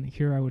 and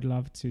here I would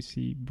love to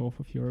see both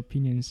of your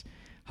opinions.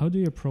 How do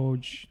you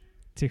approach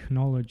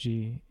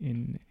technology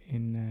in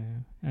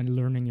a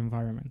learning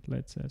environment?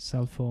 Let's say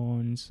cell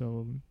phones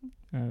or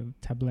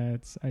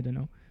tablets. I don't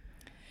know.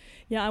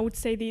 Yeah, I would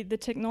say the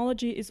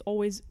technology is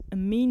always a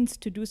means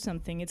to do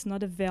something. It's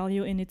not a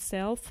value in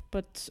itself,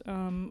 but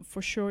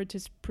for sure it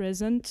is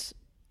present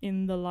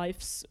in the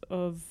lives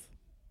of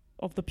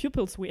the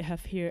pupils we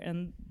have here.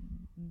 And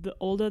the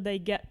older they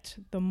get,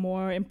 the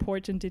more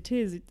important it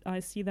is. I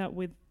see that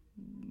with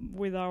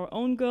our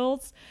own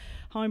girls,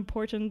 how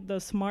important the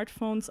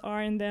smartphones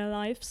are in their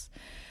lives.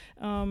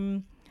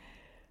 But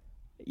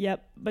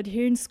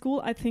here in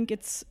school, I think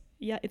it's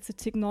a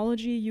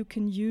technology you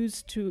can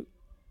use to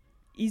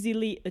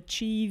easily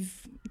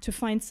achieve, to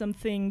find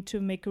something, to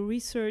make a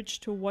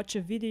research, to watch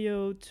a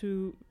video,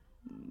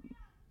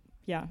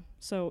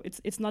 so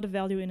it's not a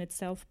value in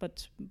itself,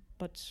 but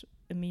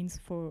a means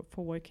for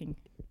working.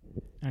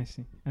 I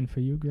see. And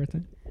for you,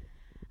 Greta?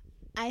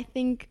 I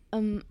think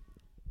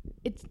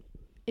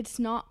it's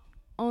not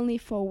only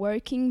for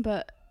working,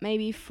 but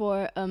maybe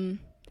for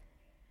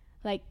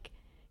like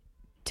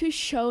to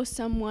show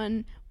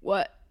someone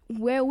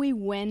where we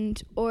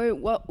went or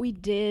what we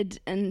did,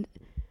 and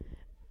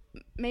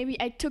maybe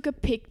I took a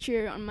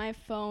picture on my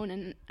phone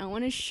and I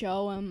want to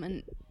show them,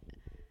 and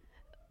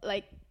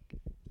like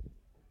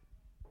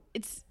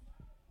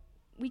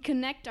we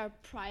connect our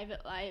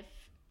private life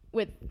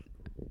with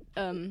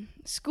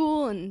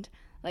school and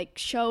like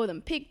show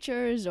them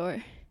pictures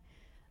or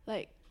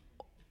like,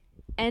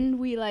 and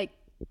we like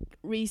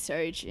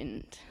research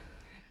and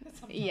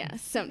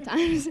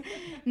sometimes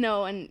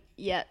no, and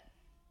yet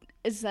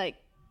it's like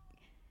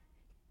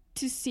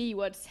to see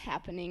what's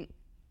happening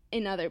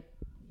in other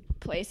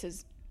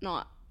places,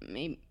 not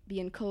maybe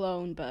in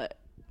Cologne, but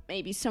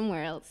maybe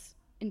somewhere else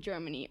in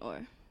Germany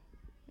or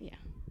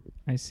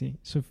I see.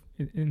 So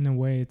in a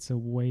way, it's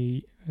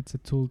a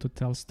tool to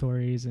tell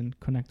stories and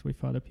connect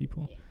with other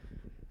people. Yeah.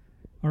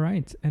 All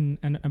right.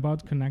 And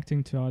about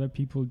connecting to other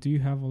people, do you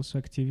have also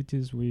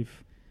activities with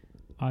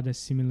other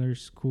similar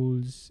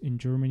schools in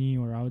Germany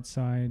or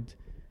outside?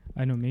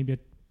 I know, maybe at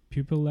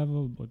pupil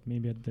level, but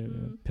maybe at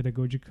the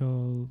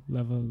pedagogical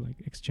level,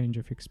 like exchange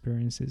of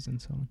experiences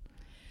and so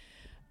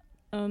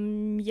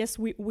on. Yes,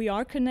 we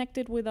are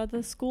connected with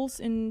other schools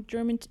in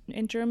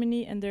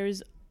Germany, and there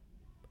is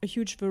a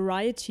huge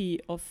variety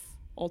of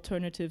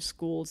alternative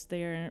schools.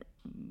 They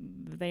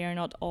are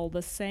not all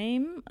the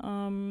same,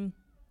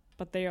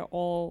 but they are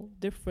all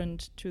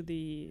different to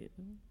the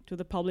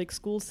public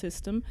school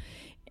system.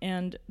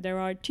 And there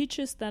are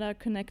teachers that are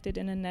connected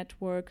in a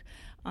network.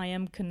 I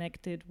am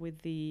connected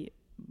with the,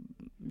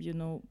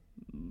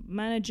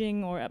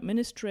 managing or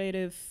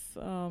administrative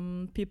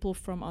people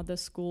from other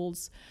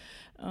schools.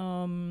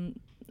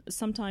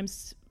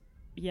 Sometimes,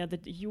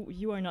 that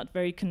you are not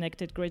very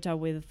connected, Greta,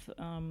 with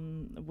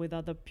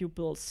other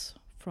pupils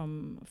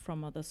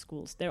from other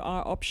schools. There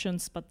are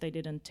options, but they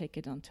didn't take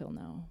it until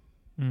now.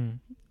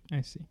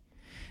 I see.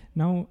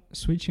 Now,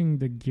 switching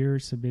the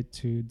gears a bit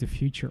to the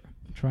future,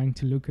 trying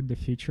to look at the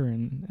future,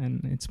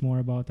 and it's more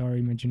about our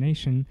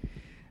imagination.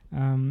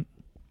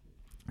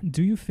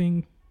 Do you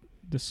think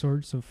the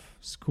sorts of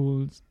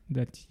schools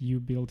that you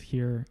build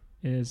here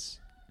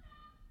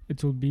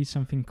it will be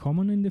something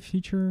common in the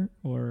future,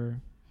 or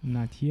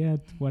not yet?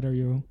 What are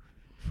your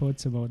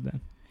thoughts about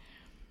that?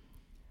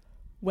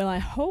 Well, I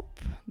hope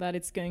that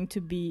it's going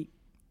to be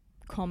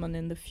common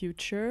in the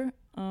future,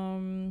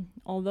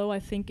 although I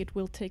think it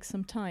will take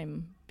some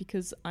time,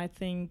 because I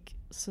think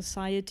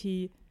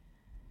society,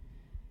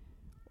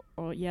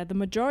 the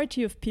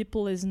majority of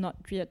people is not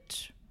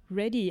yet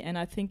ready, and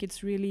I think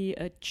it's really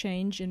a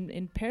change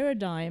in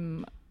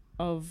paradigm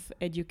of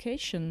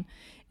education,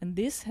 and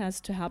this has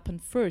to happen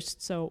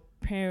first. So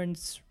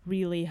parents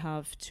really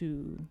have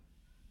to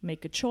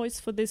make a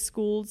choice for these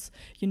schools.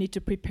 You need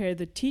to prepare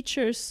the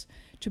teachers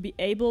to be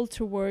able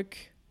to work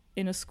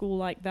in a school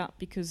like that,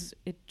 because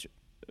it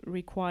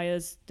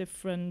requires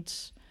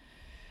different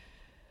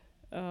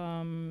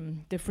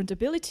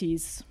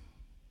abilities.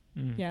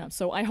 Yeah,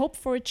 so I hope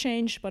for a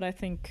change, but I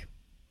think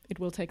it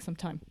will take some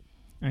time.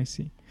 I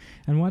see.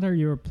 And what are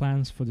your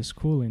plans for the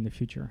school in the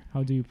future?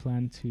 How do you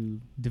plan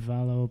to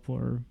develop,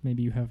 or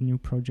maybe you have new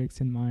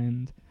projects in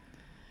mind?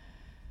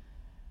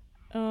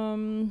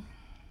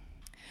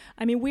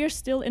 I mean, we are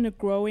still in a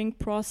growing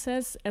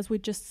process. As we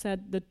just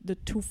said, the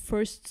two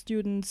first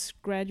students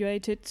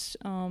graduated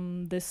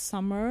this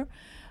summer.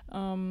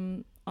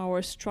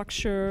 Our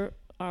structure,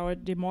 our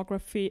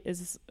demography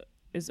is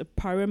a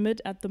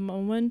pyramid at the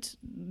moment.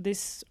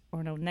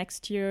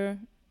 Next year,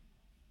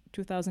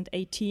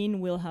 2018,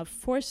 we'll have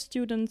 4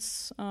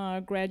 students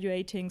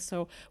graduating,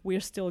 so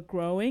we're still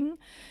growing.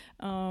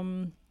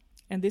 And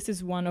this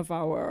is one of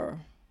our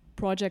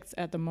projects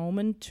at the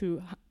moment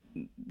to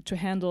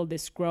handle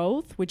this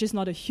growth, which is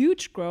not a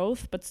huge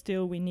growth, but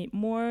still we need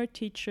more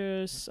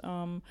teachers.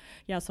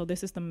 So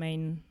this is the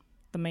main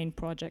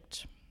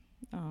project.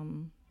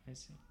 I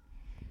see.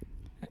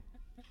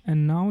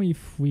 And now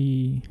if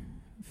we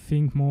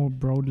think more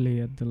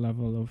broadly at the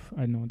level of,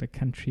 I don't know, the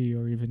country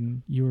or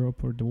even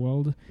Europe or the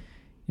world,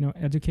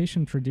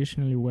 education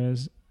traditionally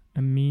was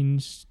a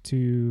means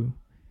to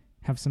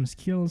have some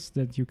skills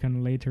that you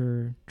can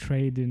later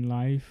trade in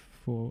life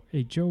for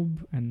a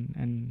job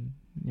and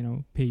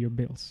pay your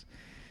bills.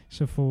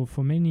 So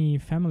for many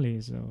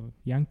families or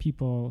young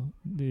people,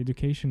 the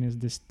education is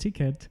this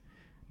ticket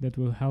that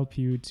will help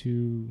you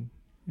to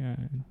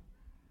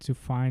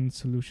find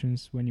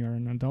solutions when you're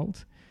an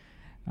adult.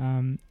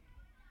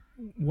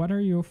 What are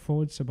your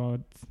thoughts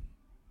about,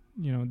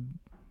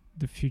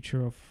 the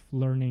future of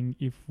learning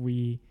if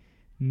we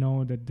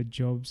know that the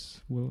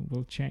jobs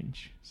will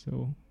change?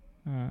 So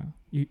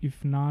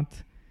if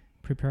not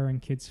preparing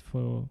kids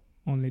for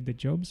only the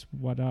jobs,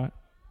 what are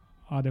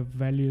other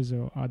values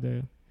or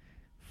other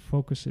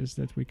focuses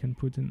that we can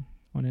put on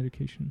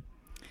education?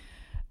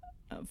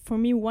 For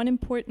me, one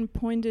important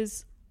point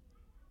is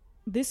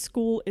this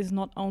school is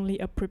not only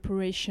a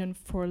preparation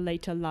for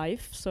later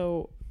life.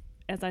 So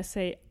as I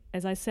said,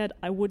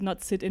 I would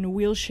not sit in a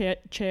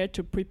wheelchair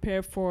to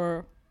prepare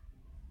for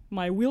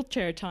my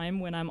wheelchair time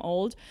when I'm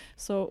old.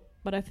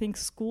 But I think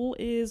school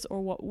is,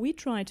 or what we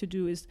try to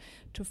do is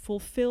to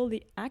fulfill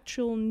the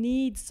actual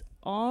needs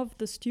of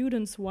the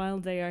students while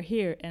they are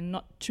here, and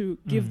not to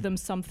give them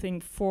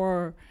something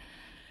for,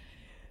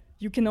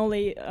 you can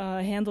only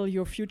handle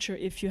your future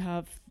if you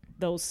have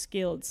those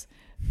skills.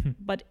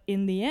 But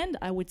in the end,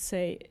 I would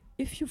say,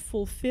 if you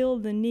fulfill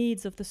the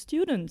needs of the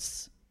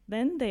students,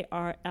 then they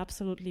are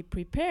absolutely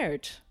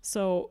prepared.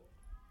 So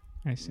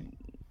I see.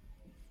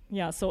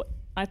 Yeah, so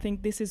I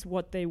think this is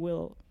what they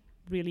will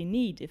really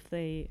need if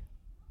they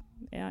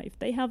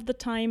have the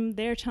time,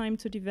 their time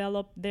to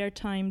develop, their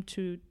time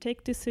to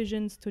take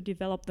decisions, to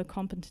develop the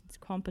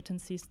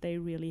competencies they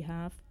really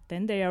have,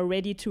 then they are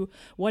ready to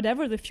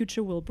whatever the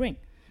future will bring.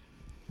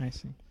 I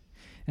see.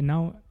 And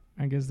now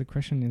I guess the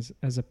question is,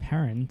 as a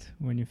parent,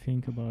 when you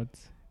think about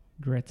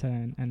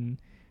Greta and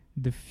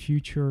the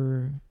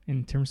future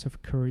in terms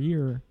of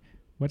career,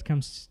 what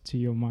comes to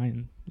your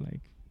mind?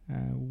 Like,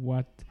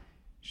 what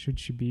should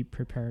she be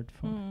prepared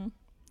for?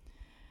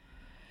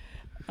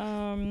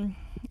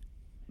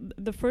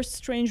 The first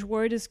strange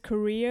word is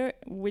career,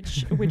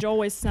 which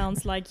always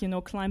sounds like,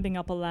 climbing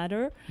up a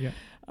ladder,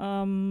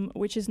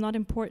 which is not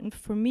important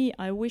for me.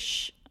 I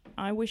wish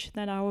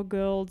that our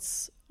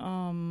girls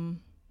are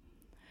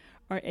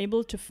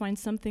able to find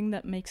something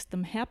that makes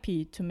them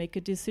happy, to make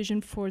a decision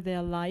for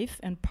their life,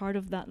 and part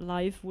of that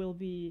life will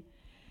be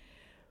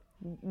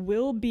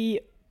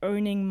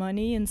earning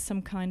money in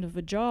some kind of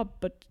a job,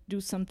 but do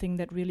something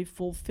that really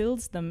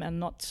fulfills them, and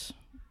not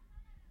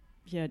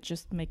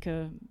just make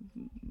a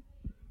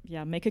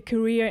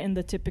career in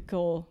the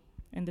typical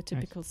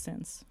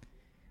sense.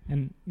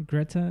 And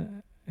Greta,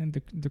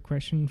 and the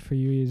question for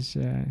you is,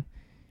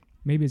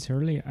 maybe it's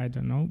early, I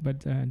don't know,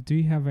 but do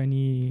you have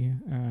any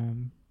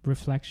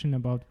reflection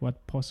about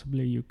what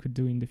possibly you could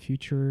do in the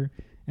future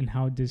and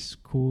how this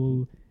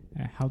school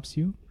helps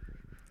you?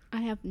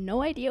 I have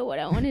no idea what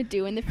I want to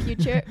do in the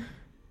future.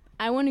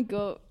 I want to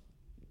go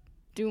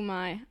do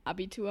my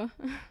Abitur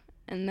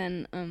and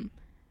then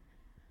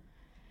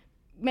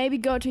maybe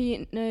go to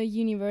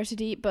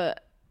university,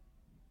 but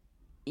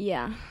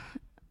I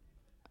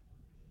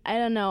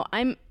don't know.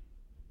 I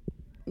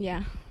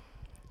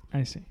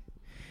see.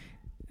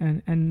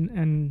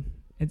 And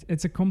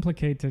it's a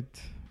complicated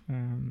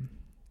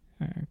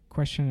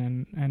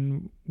question,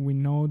 and we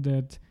know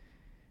that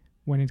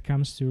when it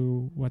comes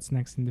to what's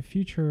next in the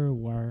future,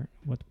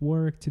 what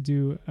work to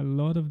do, a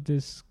lot of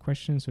these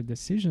questions or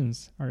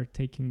decisions are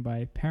taken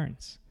by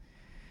parents.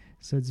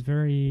 So it's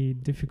very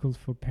difficult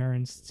for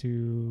parents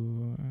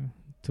to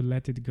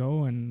let it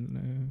go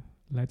and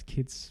let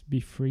kids be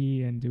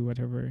free and do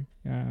whatever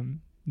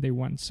they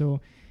want.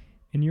 So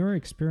in your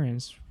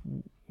experience,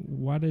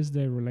 what is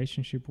the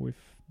relationship with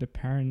the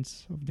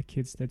parents of the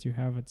kids that you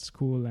have at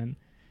school, and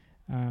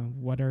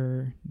what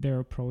are their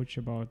approach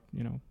about,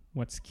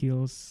 what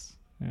skills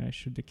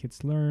should the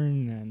kids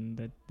learn, and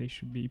that they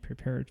should be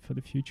prepared for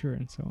the future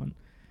and so on?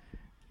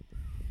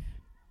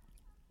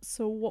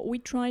 So what we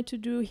try to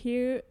do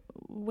here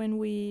when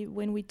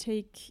we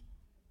take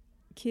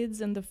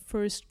kids in the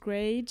first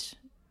grade,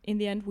 in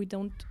the end we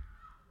don't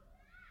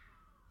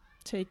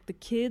take the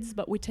kids,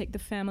 but we take the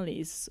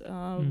families.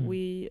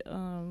 We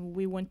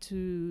want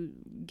to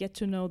get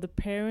to know the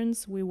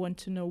parents. We want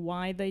to know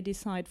why they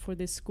decide for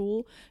this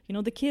school.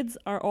 The kids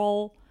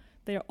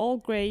they're all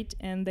great,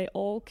 and they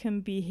all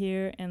can be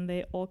here, and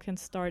they all can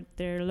start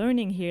their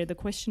learning here. The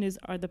question is,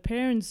 are the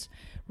parents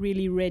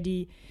really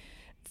ready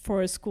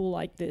for a school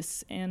like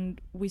this?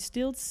 And we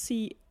still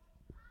see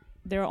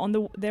there are on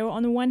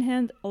the one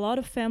hand a lot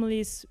of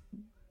families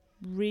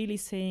really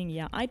saying,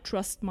 yeah, I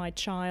trust my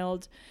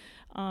child,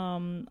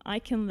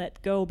 I can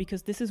let go,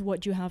 because this is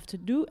what you have to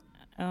do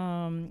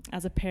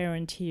as a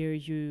parent here.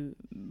 You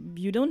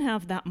don't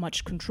have that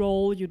much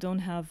control, you don't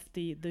have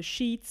the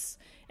sheets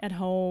at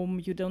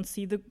home, you don't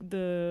see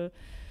the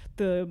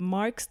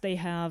marks they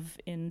have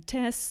in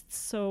tests,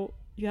 so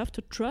you have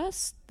to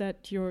trust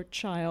that your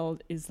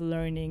child is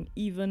learning,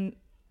 even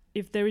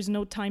if there is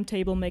no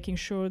timetable making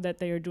sure that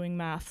they are doing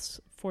maths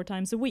 4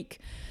 times a week.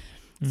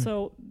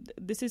 So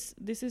this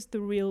is the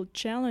real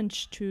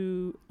challenge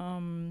to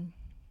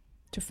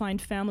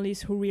find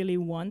families who really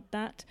want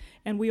that.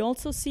 And we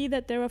also see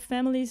that there are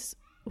families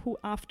who,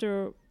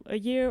 after a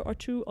year or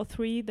 2 or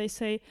 3, they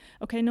say,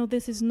 okay, no,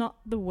 this is not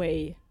the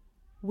way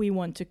we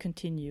want to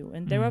continue.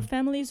 And there are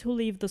families who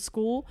leave the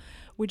school,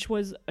 which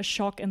was a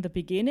shock in the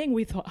beginning.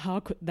 We thought, how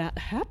could that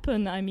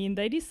happen? I mean,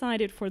 they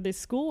decided for this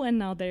school and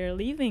now they're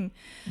leaving.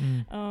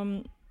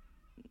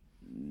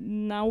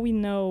 Now we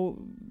know,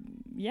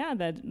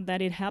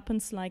 that it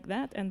happens like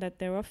that, and that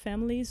there are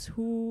families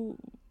who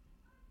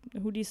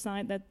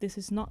decide that this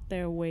is not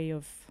their way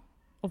of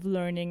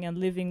learning and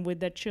living with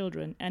their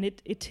children. And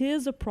it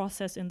is a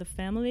process in the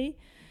family.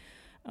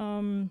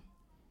 And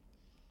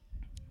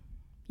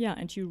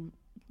you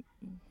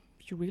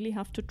really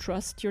have to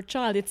trust your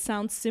child. It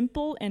sounds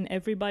simple, and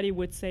everybody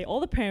would say, all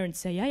the parents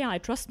say, yeah, I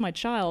trust my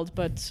child.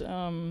 But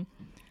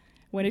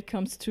when it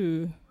comes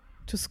to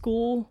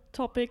school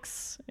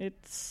topics,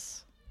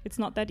 it's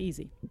not that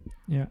easy.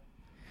 Yeah.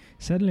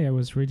 Sadly, I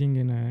was reading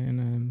in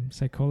a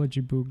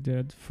psychology book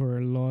that for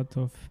a lot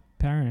of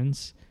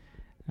parents,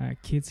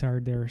 kids are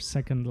their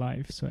second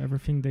life. So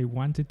everything they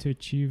wanted to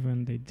achieve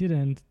and they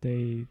didn't,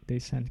 they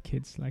sent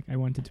kids. Like, I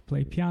wanted to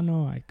play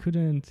piano, I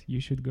couldn't, you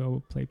should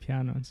go play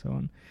piano, and so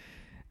on.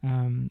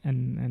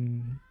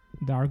 And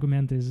the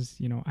argument is,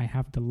 I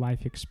have the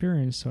life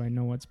experience, so I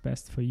know what's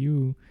best for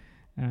you.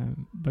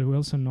 But we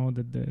also know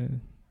that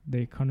the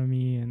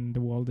economy and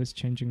the world is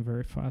changing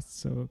very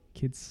fast. So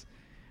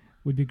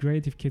would be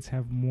great if kids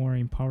have more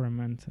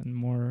empowerment and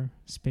more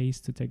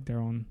space to take their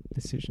own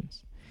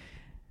decisions.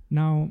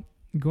 Now,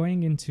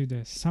 going into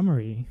the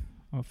summary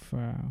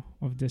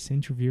of this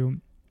interview,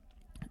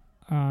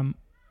 and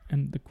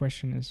the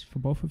question is for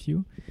both of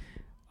you: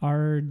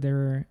 are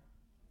there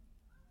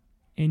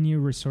any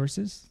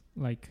resources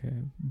like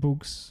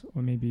books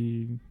or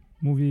maybe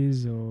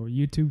movies or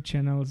YouTube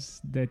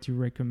channels that you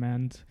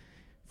recommend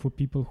for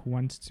people who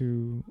want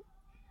to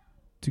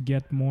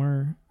get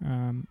more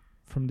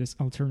from this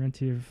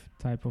alternative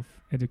type of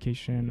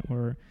education,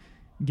 or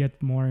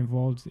get more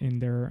involved in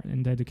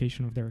the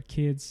education of their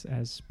kids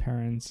as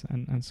parents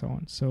and so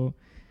on? So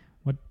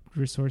what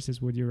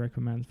resources would you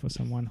recommend for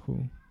someone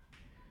who...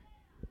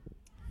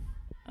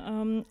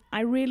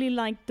 I really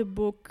like the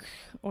book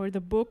or the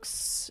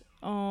books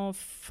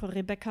of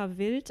Rebecca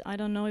Wild. I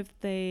don't know if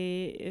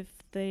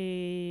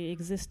they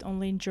exist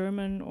only in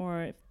German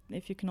or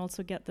if you can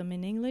also get them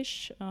in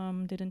English.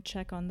 Didn't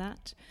check on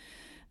that.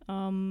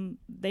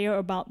 They are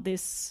about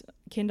this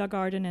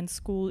kindergarten and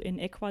school in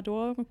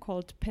Ecuador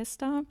called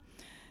PESTA.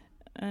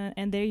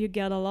 And there you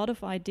get a lot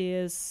of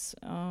ideas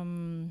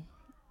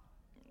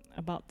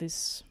about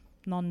this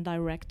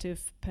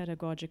non-directive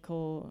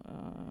pedagogical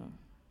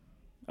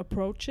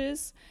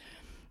approaches.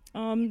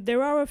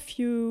 There are a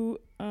few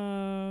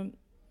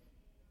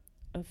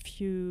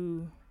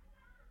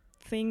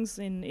things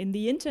in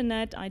the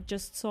internet. I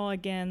just saw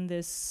again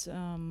this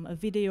a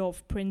video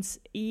of Prince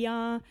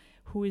Iya,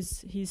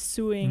 he's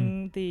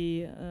suing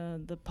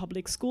the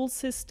public school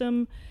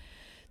system.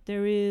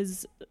 There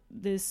is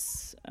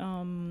this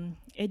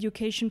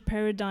education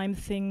paradigm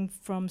thing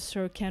from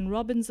Sir Ken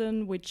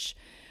Robinson, which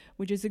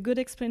is a good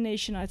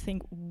explanation, I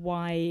think,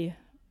 why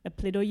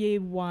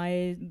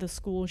the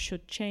school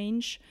should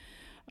change.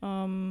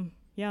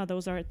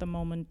 Those are at the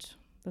moment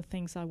the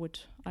things I would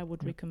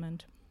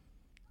recommend.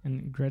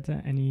 And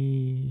Greta,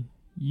 any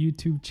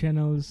YouTube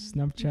channels,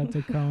 Snapchat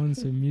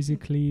accounts, or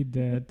Musical.ly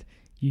that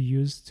you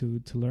use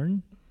to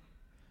learn?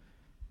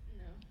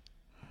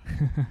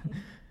 No.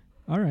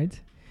 All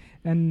right.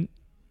 And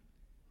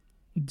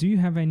do you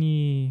have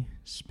any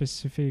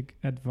specific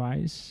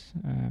advice,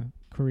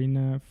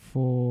 Corinna,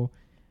 for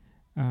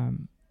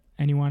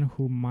anyone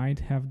who might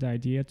have the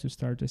idea to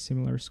start a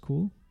similar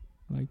school,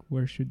 like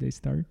where should they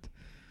start?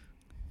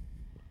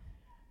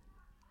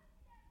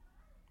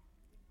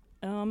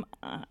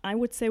 I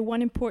would say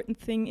one important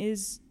thing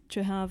is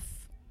you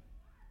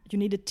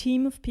need a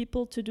team of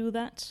people to do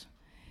that,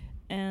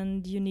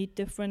 and you need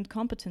different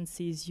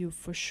competencies. You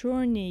for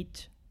sure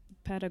need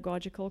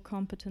pedagogical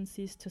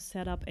competencies to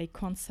set up a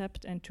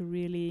concept and to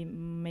really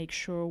make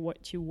sure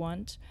what you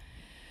want.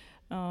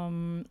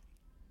 And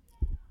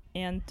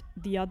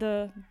the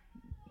other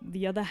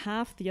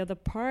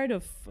part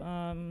of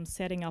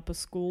setting up a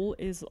school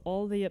is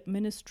all the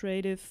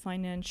administrative,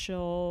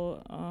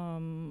 financial,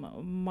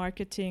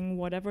 marketing,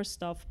 whatever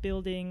stuff,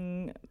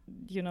 building.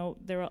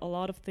 There are a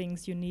lot of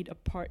things you need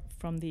apart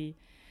from the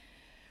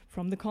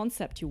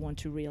concept you want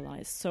to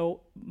realize.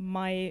 So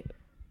my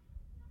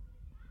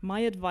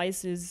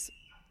advice is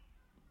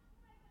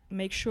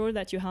make sure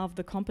that you have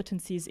the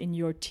competencies in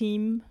your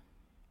team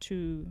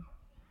to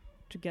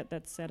get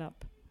that set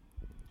up.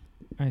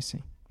 I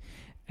see.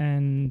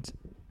 And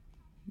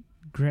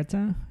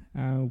Greta,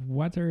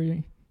 what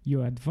are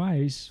your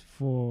advice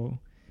for,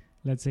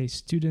 let's say,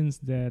 students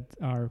that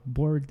are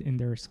bored in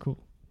their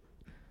school?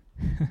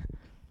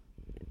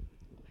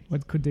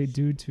 What could they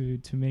do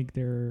to make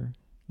their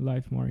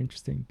life more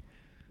interesting?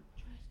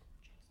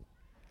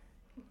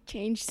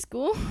 Change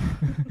school.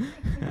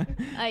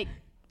 Like,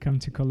 come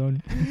to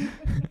Cologne.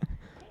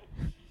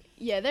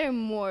 Yeah, there are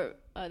more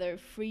other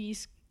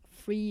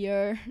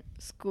freer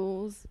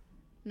schools,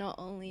 not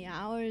only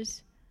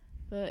ours.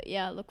 But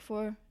yeah, look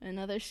for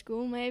another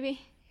school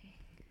maybe.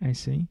 I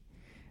see.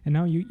 And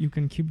now you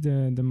can keep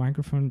the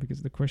microphone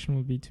because the question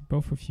will be to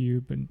both of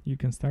you, but you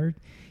can start.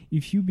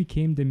 If you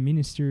became the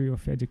Ministry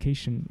of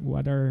Education,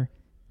 what are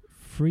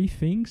 3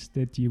 things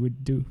that you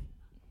would do?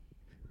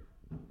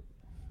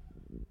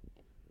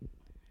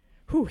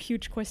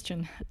 Huge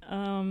question.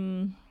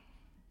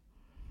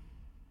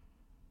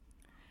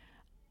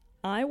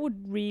 I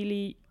would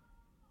really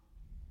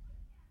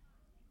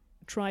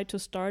try to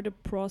start a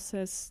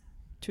process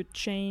to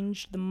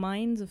change the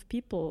minds of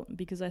people,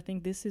 because I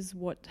think this is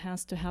what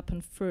has to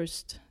happen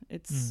first.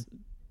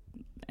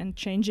 And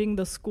changing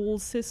the school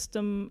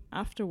system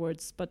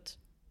afterwards. But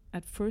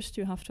at first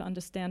you have to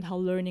understand how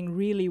learning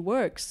really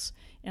works,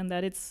 and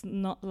that it's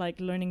not like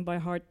learning by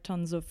heart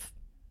tons of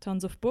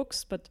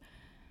books. But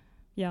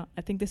yeah,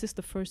 I think this is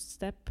the first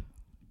step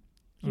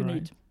you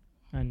need.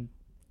 And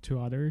 2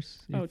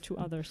 others? 2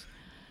 others.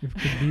 It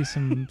could be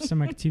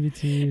some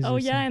activities.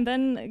 And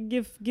then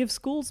give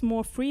schools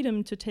more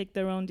freedom to take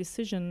their own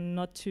decision,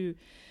 not to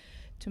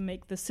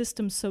make the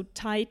system so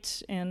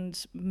tight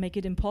and make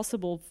it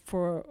impossible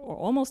or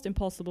almost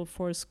impossible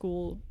for a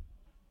school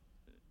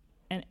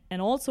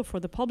and also for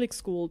the public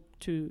school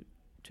to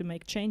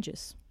make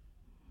changes.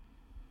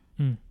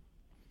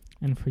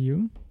 And for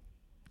you?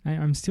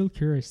 I'm still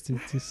curious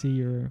to see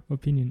your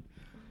opinion.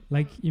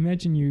 Like,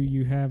 imagine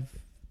you have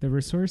the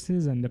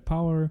resources and the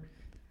power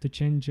to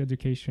change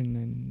education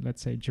in,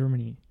 let's say,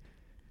 Germany.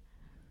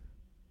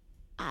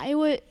 I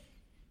would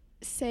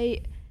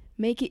say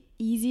make it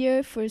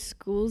easier for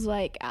schools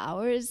like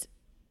ours,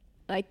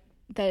 like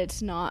that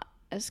it's not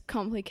as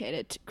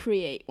complicated to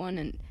create one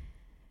and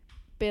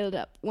build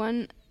up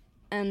one,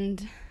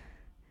 and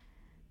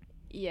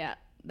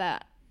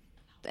that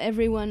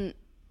everyone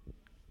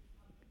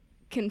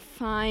can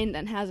find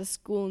and has a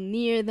school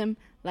near them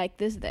like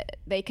this, that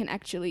they can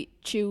actually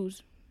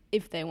choose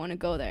if they want to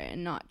go there,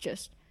 and not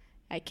just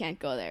I can't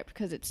go there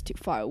because it's too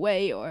far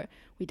away or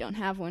we don't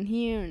have one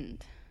here.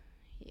 And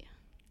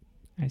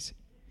I see.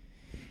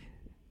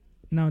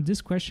 Now,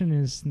 this question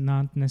is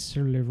not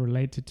necessarily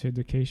related to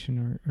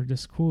education or the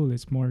school.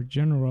 It's more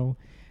general.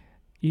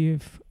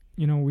 If,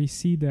 we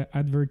see the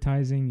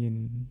advertising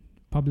in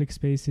public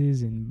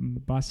spaces,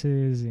 in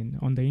buses,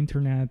 on the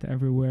internet,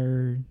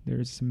 everywhere,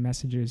 there's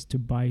messages to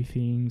buy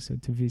things or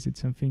to visit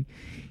something.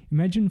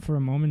 Imagine for a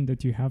moment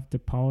that you have the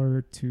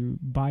power to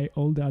buy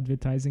all the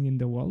advertising in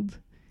the world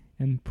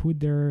and put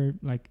there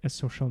like a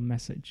social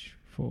message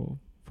for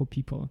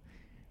people.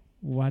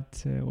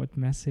 What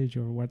message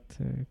or what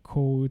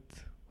code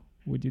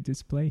would you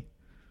display?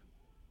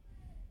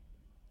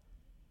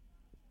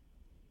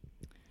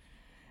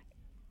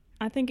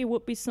 I think it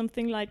would be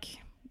something like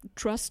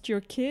trust your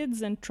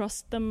kids and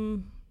trust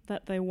them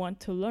that they want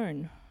to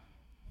learn.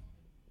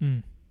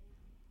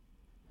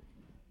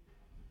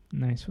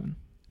 Nice one.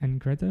 And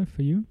Greta,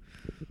 for you?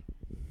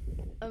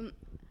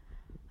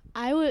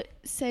 I would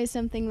say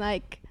something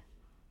like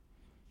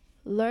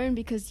learn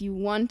because you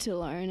want to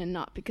learn and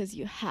not because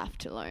you have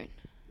to learn.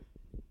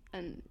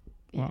 And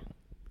wow,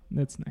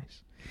 that's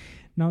nice.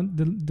 Now,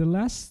 the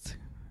last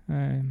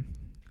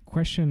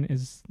question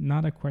is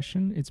not a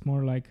question. It's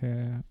more like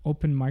a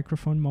open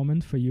microphone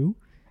moment for you.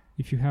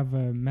 If you have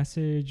a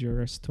message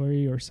or a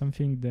story or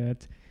something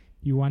that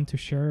you want to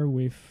share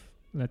with,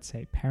 let's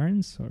say,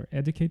 parents or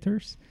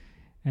educators.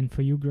 And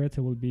for you,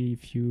 Greta, will be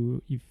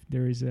if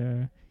there is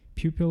a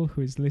pupil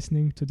who is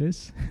listening to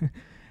this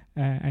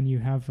and you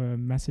have a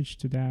message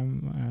to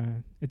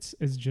them, it's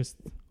just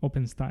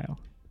open style.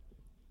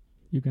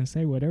 You can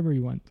say whatever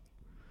you want.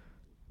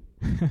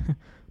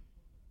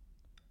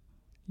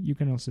 You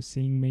can also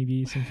sing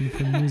maybe something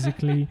from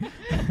Musically.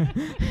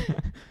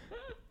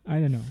 I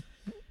don't know.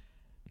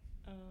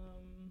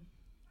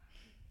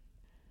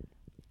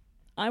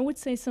 I would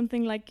say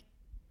something like,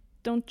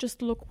 don't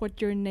just look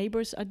what your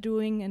neighbors are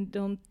doing and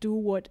don't do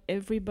what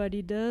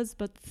everybody does,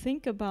 but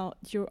think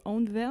about your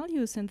own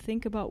values and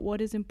think about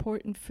what is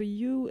important for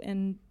you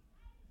and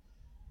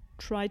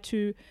try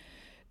to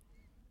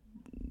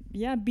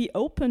be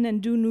open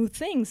and do new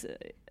things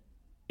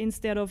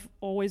instead of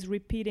always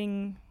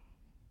repeating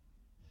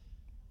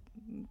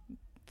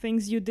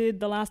things you did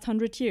the last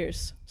 100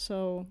 years.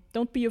 So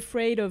don't be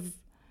afraid of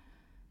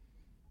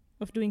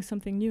doing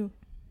something new.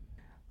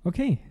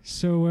 Okay,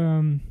 so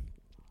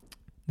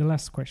the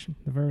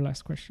very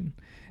last question.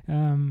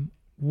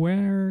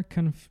 Where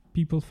can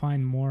people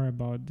find more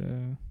about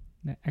the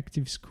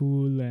active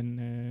school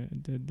and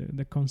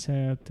the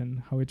concept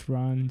and how it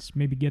runs?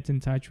 Maybe get in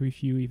touch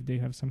with you if they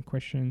have some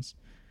questions.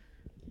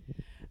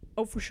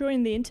 Oh, for sure,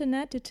 in the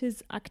internet it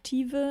is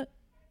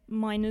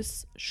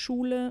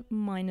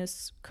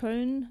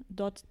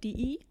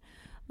aktive-schule-köln.de.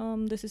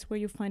 This is where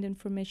you find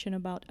information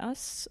about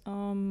us.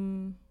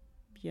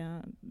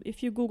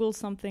 If you Google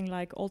something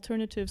like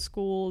alternative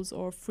schools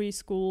or free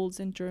schools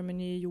in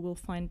Germany, you will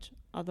find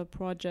other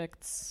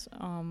projects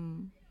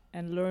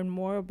and learn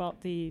more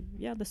about the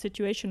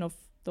situation of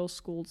those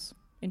schools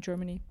in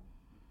Germany.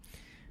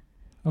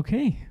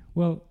 Okay,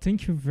 well,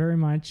 thank you very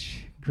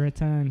much,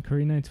 Greta and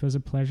Corinna. It was a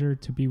pleasure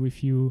to be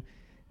with you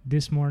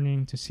this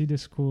morning, to see the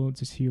school,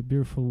 to see your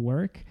beautiful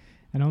work,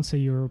 and also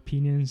your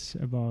opinions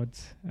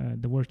about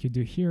the work you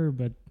do here,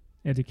 but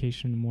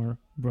education more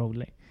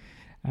broadly.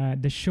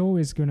 The show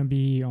is going to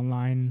be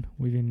online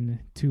within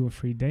 2 or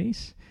 3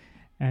 days,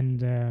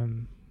 and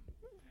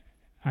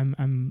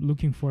I'm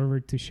looking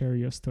forward to share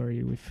your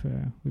story with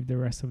the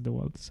rest of the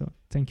world. So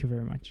thank you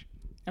very much.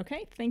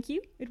 Okay, thank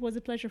you. It was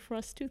a pleasure for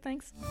us too.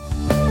 Thanks.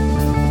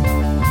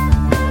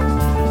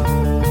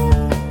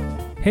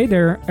 Hey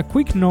there, a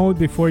quick note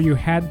before you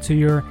head to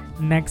your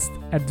next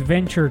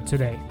adventure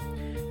today.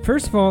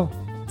 First of all,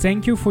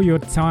 thank you for your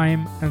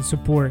time and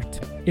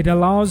support. It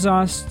allows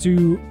us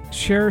to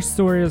share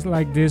stories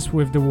like this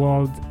with the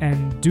world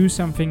and do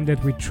something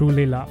that we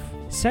truly love.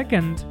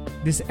 Second,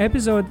 this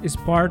episode is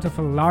part of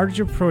a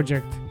larger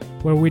project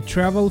where we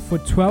travel for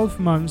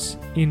 12 months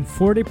in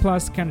 40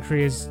 plus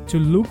countries to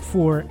look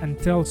for and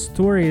tell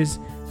stories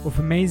of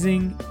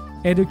amazing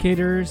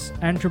educators,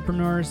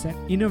 entrepreneurs, and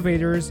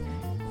innovators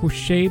who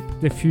shape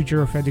the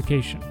future of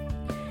education.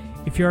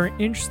 If you are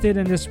interested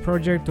in this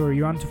project or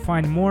you want to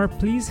find more,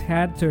 please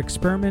head to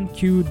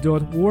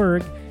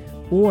experimentq.org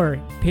or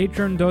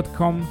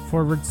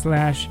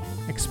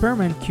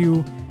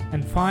patreon.com/experimentq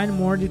and find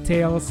more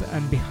details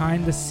and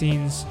behind the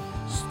scenes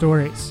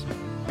stories.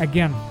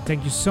 Again,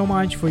 thank you so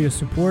much for your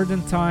support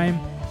and time,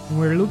 and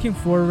we're looking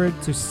forward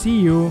to see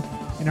you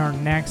in our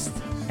next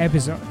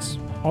episodes.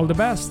 All the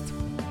best!